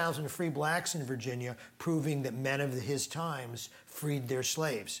 30,000 free blacks in Virginia proving that men of his times freed their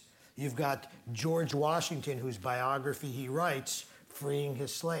slaves. You've got George Washington, whose biography he writes, freeing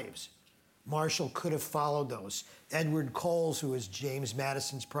his slaves. Marshall could have followed those. Edward Coles, who is James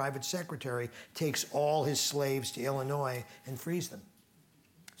Madison's private secretary, takes all his slaves to Illinois and frees them.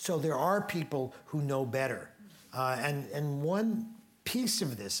 So there are people who know better. And one piece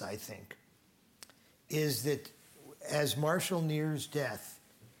of this, I think, is that as Marshall nears death,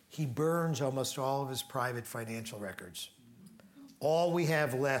 he burns almost all of his private financial records. All we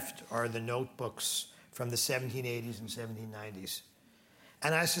have left are the notebooks from the 1780s and 1790s.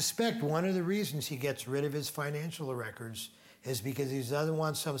 And I suspect one of the reasons he gets rid of his financial records is because he doesn't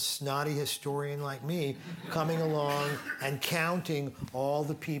want some snotty historian like me coming along and counting all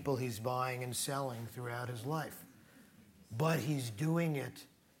the people he's buying and selling throughout his life. But he's doing it,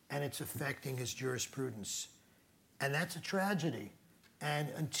 and it's affecting his jurisprudence. And that's a tragedy. And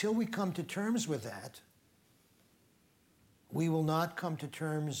until we come to terms with that, we will not come to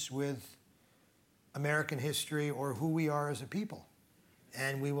terms with American history or who we are as a people.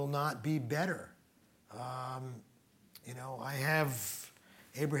 And we will not be better. I have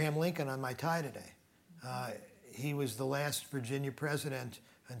Abraham Lincoln on my tie today. He was the last Virginia president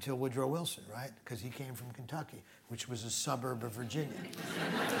until Woodrow Wilson, right? Because he came from Kentucky, which was a suburb of Virginia.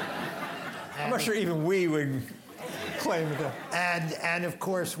 I'm not sure even we would claim that. And of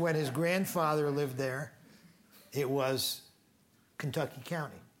course, when his grandfather lived there, it was Kentucky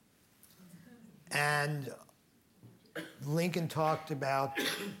County. And Lincoln talked about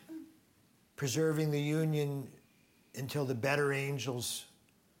preserving the Union until the better angels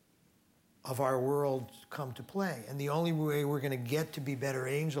of our world come to play. And the only way we're going to get to be better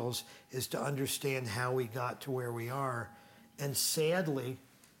angels is to understand how we got to where we are. And sadly,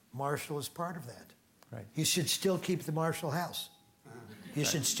 Marshall is part of that. Right. You should still keep the Marshall House. You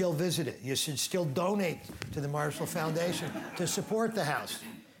should still visit it. You should still donate to the Marshall Foundation to support the house.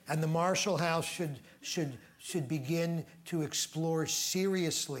 And the Marshall House should begin to explore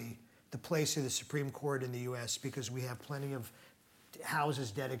seriously the place of the Supreme Court in the U.S. because we have plenty of houses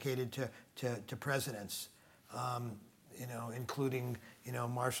dedicated to presidents, including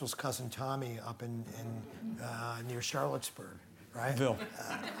Marshall's cousin Tommy up in near Charlottesburg, right? Bill.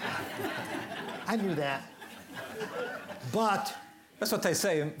 I knew that, but that's what they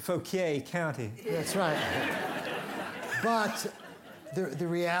say in Fauquier County. That's right. But the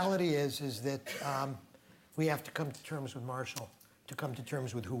reality is that we have to come to terms with Marshall, to come to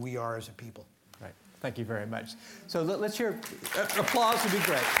terms with who we are as a people. Right. Thank you very much. So let's hear applause would be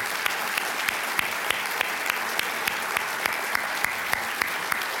great.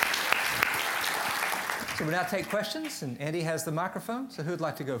 So we now take questions, and Andy has the microphone. So who'd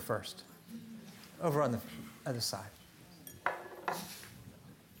like to go first? Over on the other side.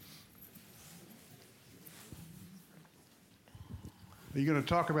 Are you going to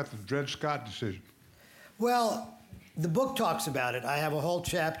talk about the Dred Scott decision? Well, the book talks about it. I have a whole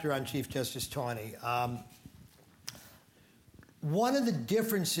chapter on Chief Justice Taney. One of the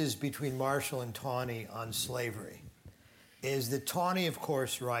differences between Marshall and Taney on slavery is that Taney, of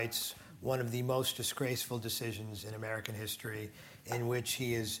course, writes one of the most disgraceful decisions in American history, in which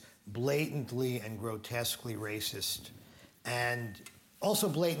he is blatantly and grotesquely racist and also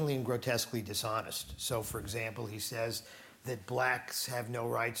blatantly and grotesquely dishonest. So, for example, he says that blacks have no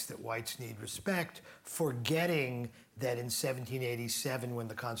rights, that whites need respect, forgetting that in 1787, when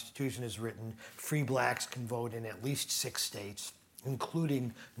the Constitution is written, free blacks can vote in at least 6 states,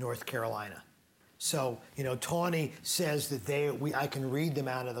 including North Carolina. So, Taney says that I can read them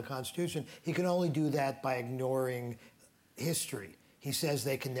out of the Constitution. He can only do that by ignoring history. He says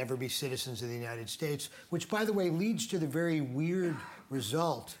they can never be citizens of the United States, which, by the way, leads to the very weird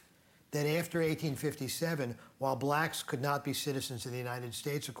result that after 1857, while blacks could not be citizens of the United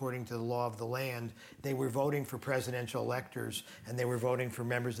States according to the law of the land, they were voting for presidential electors, and they were voting for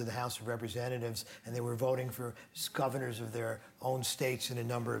members of the House of Representatives, and they were voting for governors of their own states in a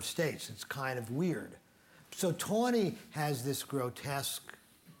number of states. It's kind of weird. So Taney has this grotesque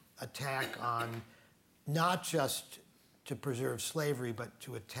attack on not just to preserve slavery, but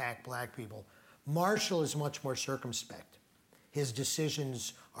to attack black people. Marshall is much more circumspect. His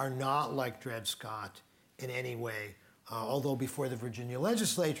decisions are not like Dred Scott in any way, although before the Virginia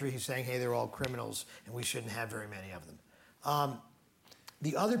legislature, he's saying, hey, they're all criminals, and we shouldn't have very many of them.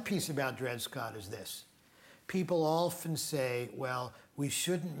 The other piece about Dred Scott is this. People often say, well, we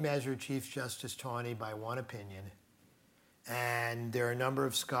shouldn't measure Chief Justice Taney by one opinion, And there are a number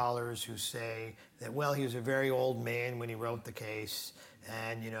of scholars who say that, well, he was a very old man when he wrote the case,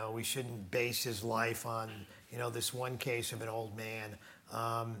 and, we shouldn't base his life on, this one case of an old man.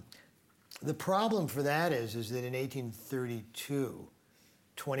 The problem for that is that in 1832,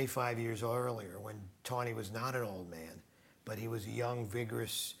 25 years earlier, when Tawney was not an old man, but he was a young,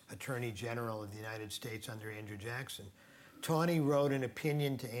 vigorous Attorney General of the United States under Andrew Jackson, Tawney wrote an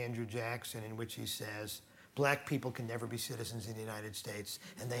opinion to Andrew Jackson in which he says, black people can never be citizens in the United States,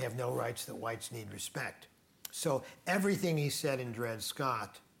 and they have no rights that whites need respect. So everything he said in Dred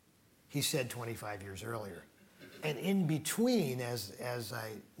Scott, he said 25 years earlier. And in between, as I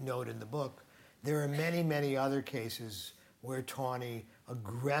note in the book, there are many, many other cases where Tawney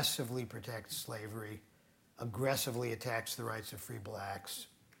aggressively protects slavery, aggressively attacks the rights of free blacks,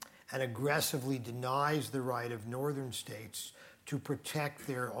 and aggressively denies the right of northern states to protect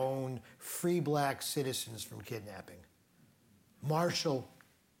their own free black citizens from kidnapping. Marshall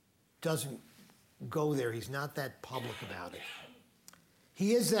doesn't go there. He's not that public about it.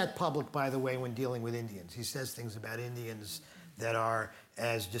 He is that public, by the way, when dealing with Indians. He says things about Indians that are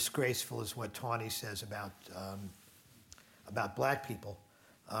as disgraceful as what Tawney says about black people.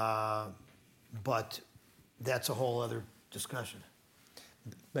 But that's a whole other discussion.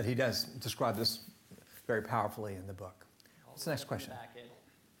 But he does describe this very powerfully in the book. What's the next question?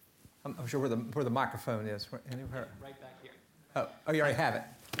 I'm sure where the microphone is. Anywhere? Right back here. Oh, you already have it.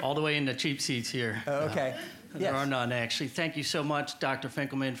 All the way in the cheap seats here. Oh, okay. There are none, actually. Thank you so much, Dr.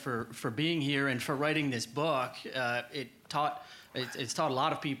 Finkelman, for being here and for writing this book. It's taught a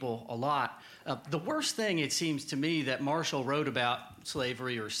lot of people a lot. The worst thing, it seems to me, that Marshall wrote about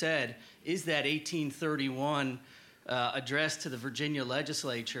slavery or said is that 1831 address to the Virginia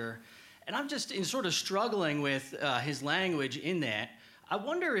legislature. And I'm just sort of struggling with his language in that. I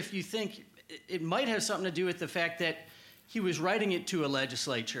wonder if you think it might have something to do with the fact that he was writing it to a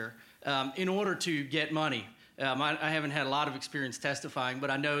legislature in order to get money. I haven't had a lot of experience testifying,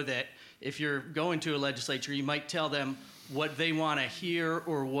 but I know that if you're going to a legislature, you might tell them what they want to hear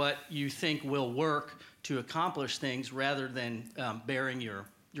or what you think will work to accomplish things rather than bearing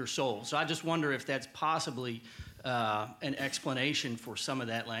your soul. So I just wonder if that's possibly an explanation for some of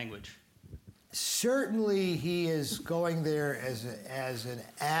that language. Certainly he is going there as an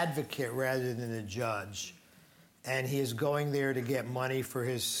advocate rather than a judge. And he is going there to get money for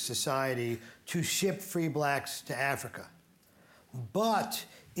his society to ship free blacks to Africa. But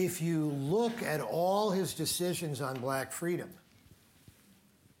if you look at all his decisions on black freedom,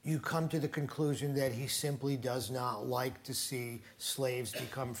 you come to the conclusion that he simply does not like to see slaves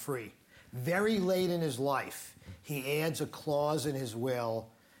become free. Very late in his life, he adds a clause in his will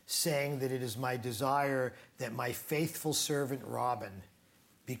saying that it is my desire that my faithful servant Robin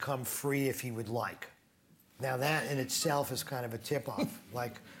become free if he would like. Now that in itself is kind of a tip-off.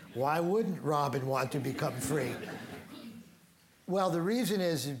 Like, why wouldn't Robin want to become free? Well, the reason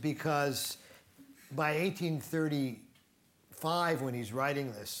is because by 1835, when he's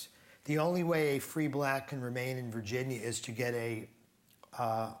writing this, the only way a free black can remain in Virginia is to get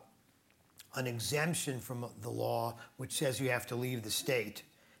an exemption from the law which says you have to leave the state.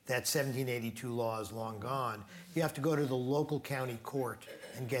 That 1782 law is long gone. You have to go to the local county court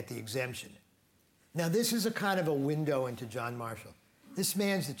and get the exemption. Now, this is a kind of a window into John Marshall. This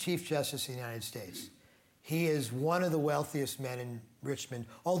man's the Chief Justice of the United States. He is one of the wealthiest men in Richmond,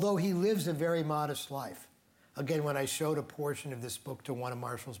 although he lives a very modest life. Again, when I showed a portion of this book to one of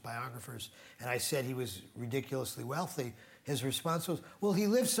Marshall's biographers, and I said he was ridiculously wealthy, his response was, well, he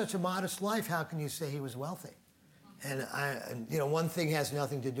lived such a modest life, how can you say he was wealthy? And one thing has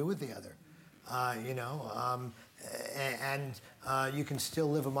nothing to do with the other, you can still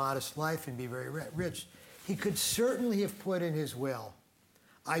live a modest life and be very rich. He could certainly have put in his will,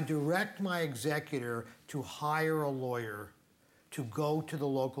 I direct my executor to hire a lawyer to go to the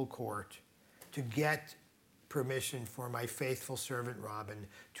local court to get permission for my faithful servant Robin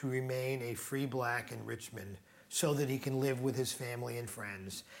to remain a free black in Richmond so that he can live with his family and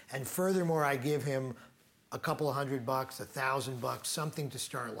friends. And furthermore, I give him a couple of $100, $1,000, something to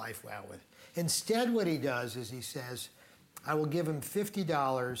start life out with. Instead, what he does is he says, I will give him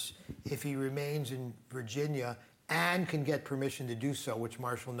 $50 if he remains in Virginia and can get permission to do so, which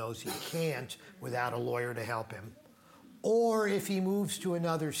Marshall knows he can't without a lawyer to help him. Or if he moves to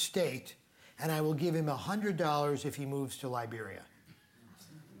another state, and I will give him $100 if he moves to Liberia.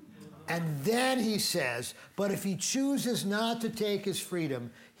 And then he says, but if he chooses not to take his freedom,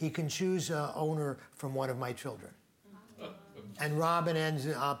 he can choose an owner from one of my children. And Robin ends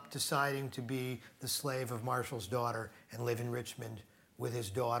up deciding to be the slave of Marshall's daughter and live in Richmond with his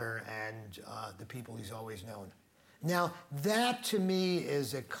daughter and the people he's always known. Now, that to me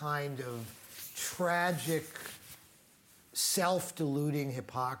is a kind of tragic, self-deluding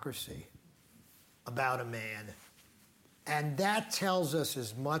hypocrisy about a man. And that tells us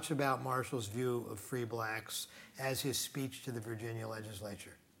as much about Marshall's view of free blacks as his speech to the Virginia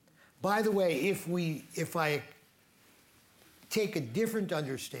legislature. By the way, if I take a different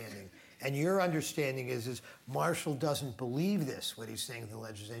understanding, and your understanding is Marshall doesn't believe this, what he's saying to the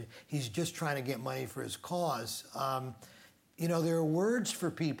legislature, he's just trying to get money for his cause. There are words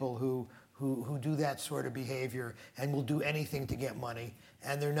for people who do that sort of behavior and will do anything to get money,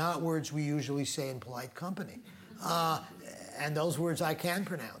 and they're not words we usually say in polite company. And those words I can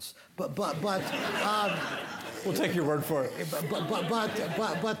pronounce, but We'll take your word for it.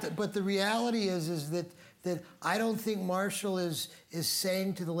 But the reality is that I don't think Marshall is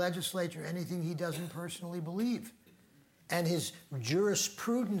saying to the legislature anything he doesn't personally believe, and his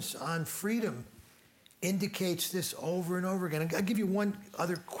jurisprudence on freedom indicates this over and over again. I'll give you one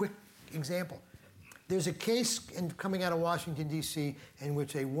other quick example. There's a case coming out of Washington, D.C., in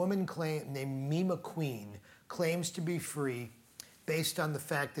which a woman named Mima Queen claims to be free based on the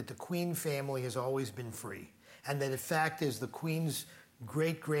fact that the Queen family has always been free, and that the fact is the Queen's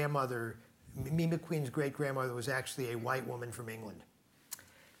great-grandmother, Mima Queen's great-grandmother, was actually a white woman from England.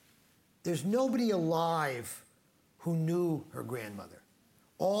 There's nobody alive who knew her grandmother.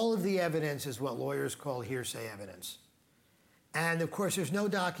 All of the evidence is what lawyers call hearsay evidence. And of course, there's no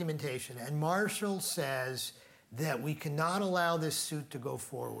documentation. And Marshall says that we cannot allow this suit to go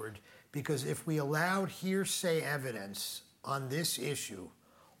forward because if we allowed hearsay evidence on this issue,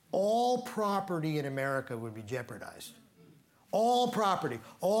 all property in America would be jeopardized. All property,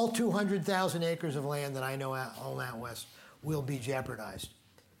 all 200,000 acres of land that I know own out west will be jeopardized.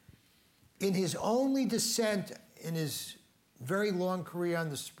 In his only dissent in his very long career on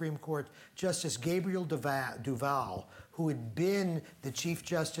the Supreme Court, Justice Gabriel Duval, who had been the Chief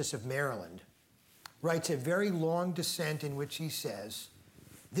Justice of Maryland, writes a very long dissent in which he says,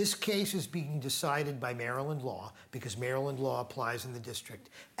 this case is being decided by Maryland law because Maryland law applies in the district.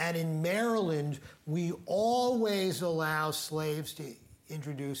 And in Maryland, we always allow slaves to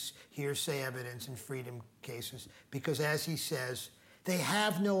introduce hearsay evidence in freedom cases because, as he says, they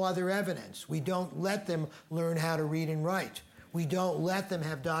have no other evidence. We don't let them learn how to read and write. We don't let them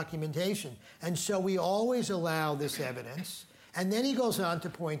have documentation. And so we always allow this evidence. And then he goes on to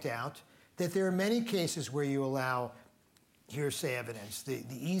point out that there are many cases where you allow hearsay evidence. The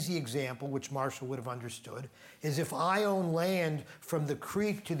easy example, which Marshall would have understood, is if I own land from the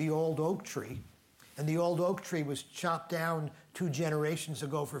creek to the old oak tree, and the old oak tree was chopped down 2 generations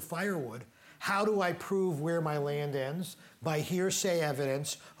ago for firewood, how do I prove where my land ends? By hearsay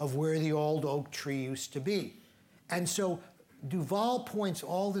evidence of where the old oak tree used to be. And so Duval points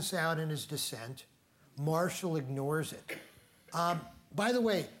all this out in his dissent. Marshall ignores it. By the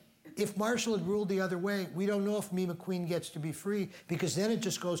way, if Marshall had ruled the other way, we don't know if Mima Queen gets to be free because then it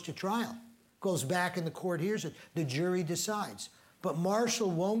just goes to trial. Goes back and the court hears it. The jury decides. But Marshall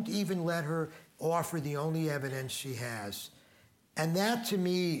won't even let her offer the only evidence she has. And that, to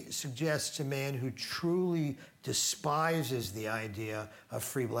me, suggests a man who truly despises the idea of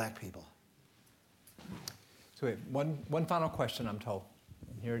free black people. So we have one final question, I'm told.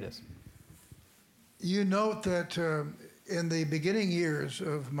 And here it is. You note that in the beginning years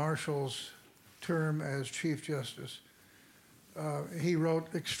of Marshall's term as Chief Justice, he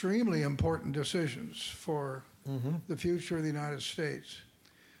wrote extremely important decisions for the future of the United States.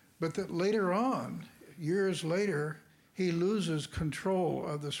 But that later on, years later, he loses control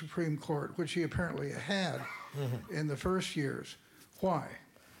of the Supreme Court, which he apparently had in the first years. Why?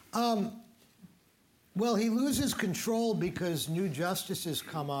 Well, he loses control because new justices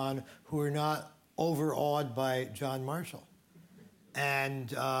come on who are not overawed by John Marshall.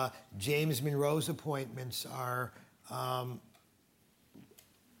 And James Monroe's appointments are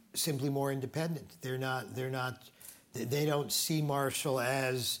simply more independent. They don't see Marshall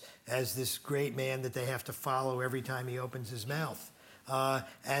as this great man that they have to follow every time he opens his mouth.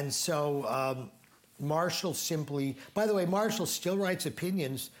 And so Marshall simply, by the way, Marshall still writes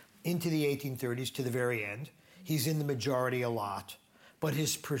opinions into the 1830s to the very end. He's in the majority a lot, but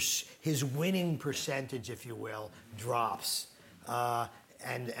his winning percentage, if you will, drops.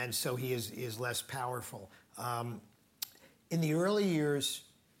 And so he is less powerful. In the early years,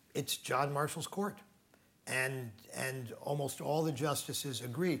 it's John Marshall's court. And almost all the justices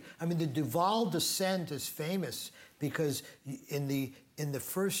agree. I mean, the Duval dissent is famous because in the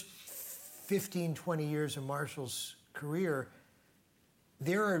first 15, 20 years of Marshall's career,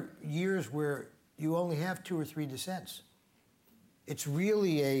 there are years where you only have 2 or 3 dissents. It's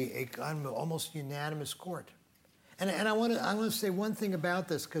really a almost unanimous court. And I want to say one thing about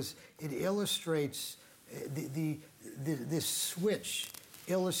this, because it illustrates this switch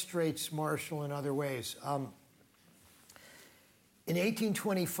illustrates Marshall in other ways. In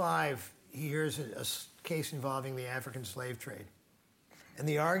 1825, he hears a case involving the African slave trade. And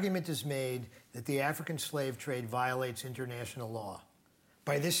the argument is made that the African slave trade violates international law.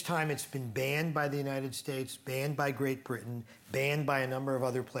 By this time, it's been banned by the United States, banned by Great Britain, banned by a number of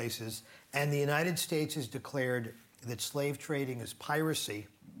other places, and the United States has declared that slave trading is piracy,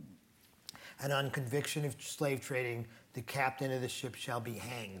 and on conviction of slave trading, the captain of the ship shall be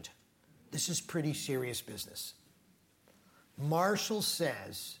hanged. This is pretty serious business. Marshall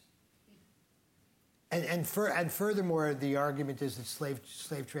says, and furthermore, the argument is that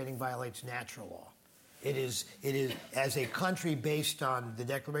slave trading violates natural law. It is as a country based on the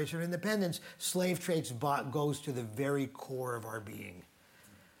Declaration of Independence, slave trade goes to the very core of our being.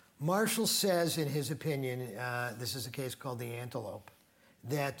 Marshall says, in his opinion, this is a case called the Antelope,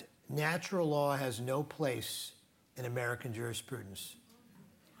 that natural law has no place in American jurisprudence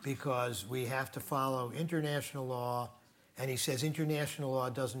because we have to follow international law, and he says international law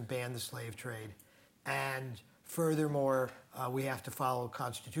doesn't ban the slave trade, and furthermore, we have to follow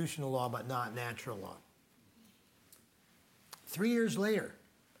constitutional law but not natural law. 3 years later,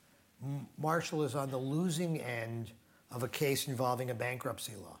 Marshall is on the losing end of a case involving a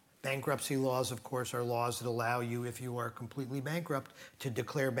bankruptcy law. Bankruptcy laws, of course, are laws that allow you, if you are completely bankrupt, to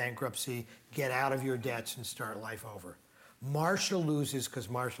declare bankruptcy, get out of your debts, and start life over. Marshall loses because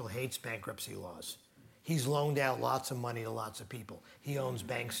Marshall hates bankruptcy laws. He's loaned out lots of money to lots of people. He owns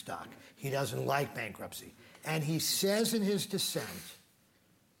bank stock. He doesn't like bankruptcy. And he says in his dissent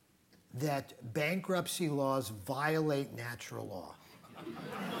that bankruptcy laws violate natural law.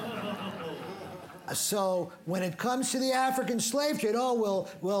 So when it comes to the African slave trade,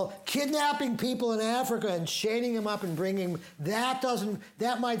 well, kidnapping people in Africa and chaining them up and bringing them,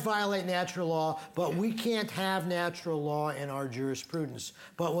 that might violate natural law, but we can't have natural law in our jurisprudence.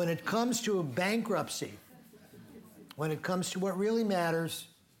 But when it comes to a bankruptcy, when it comes to what really matters,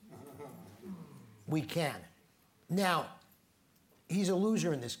 we can. Now, he's a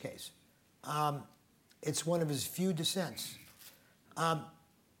loser in this case. It's one of his few dissents.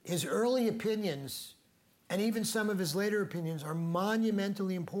 His early opinions, and even some of his later opinions, are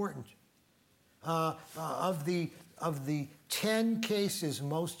monumentally important. Of the 10 cases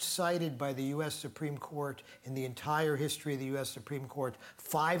most cited by the U.S. Supreme Court in the entire history of the U.S. Supreme Court,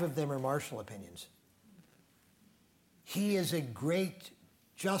 5 of them are Marshall opinions. He is a great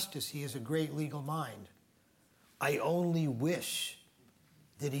justice. He is a great legal mind. I only wish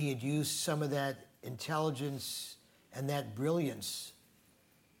that he had used some of that intelligence and that brilliance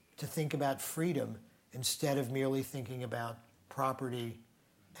to think about freedom instead of merely thinking about property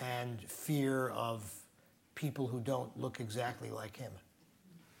and fear of people who don't look exactly like him.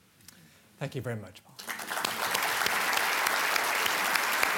 Thank you very much, Paul.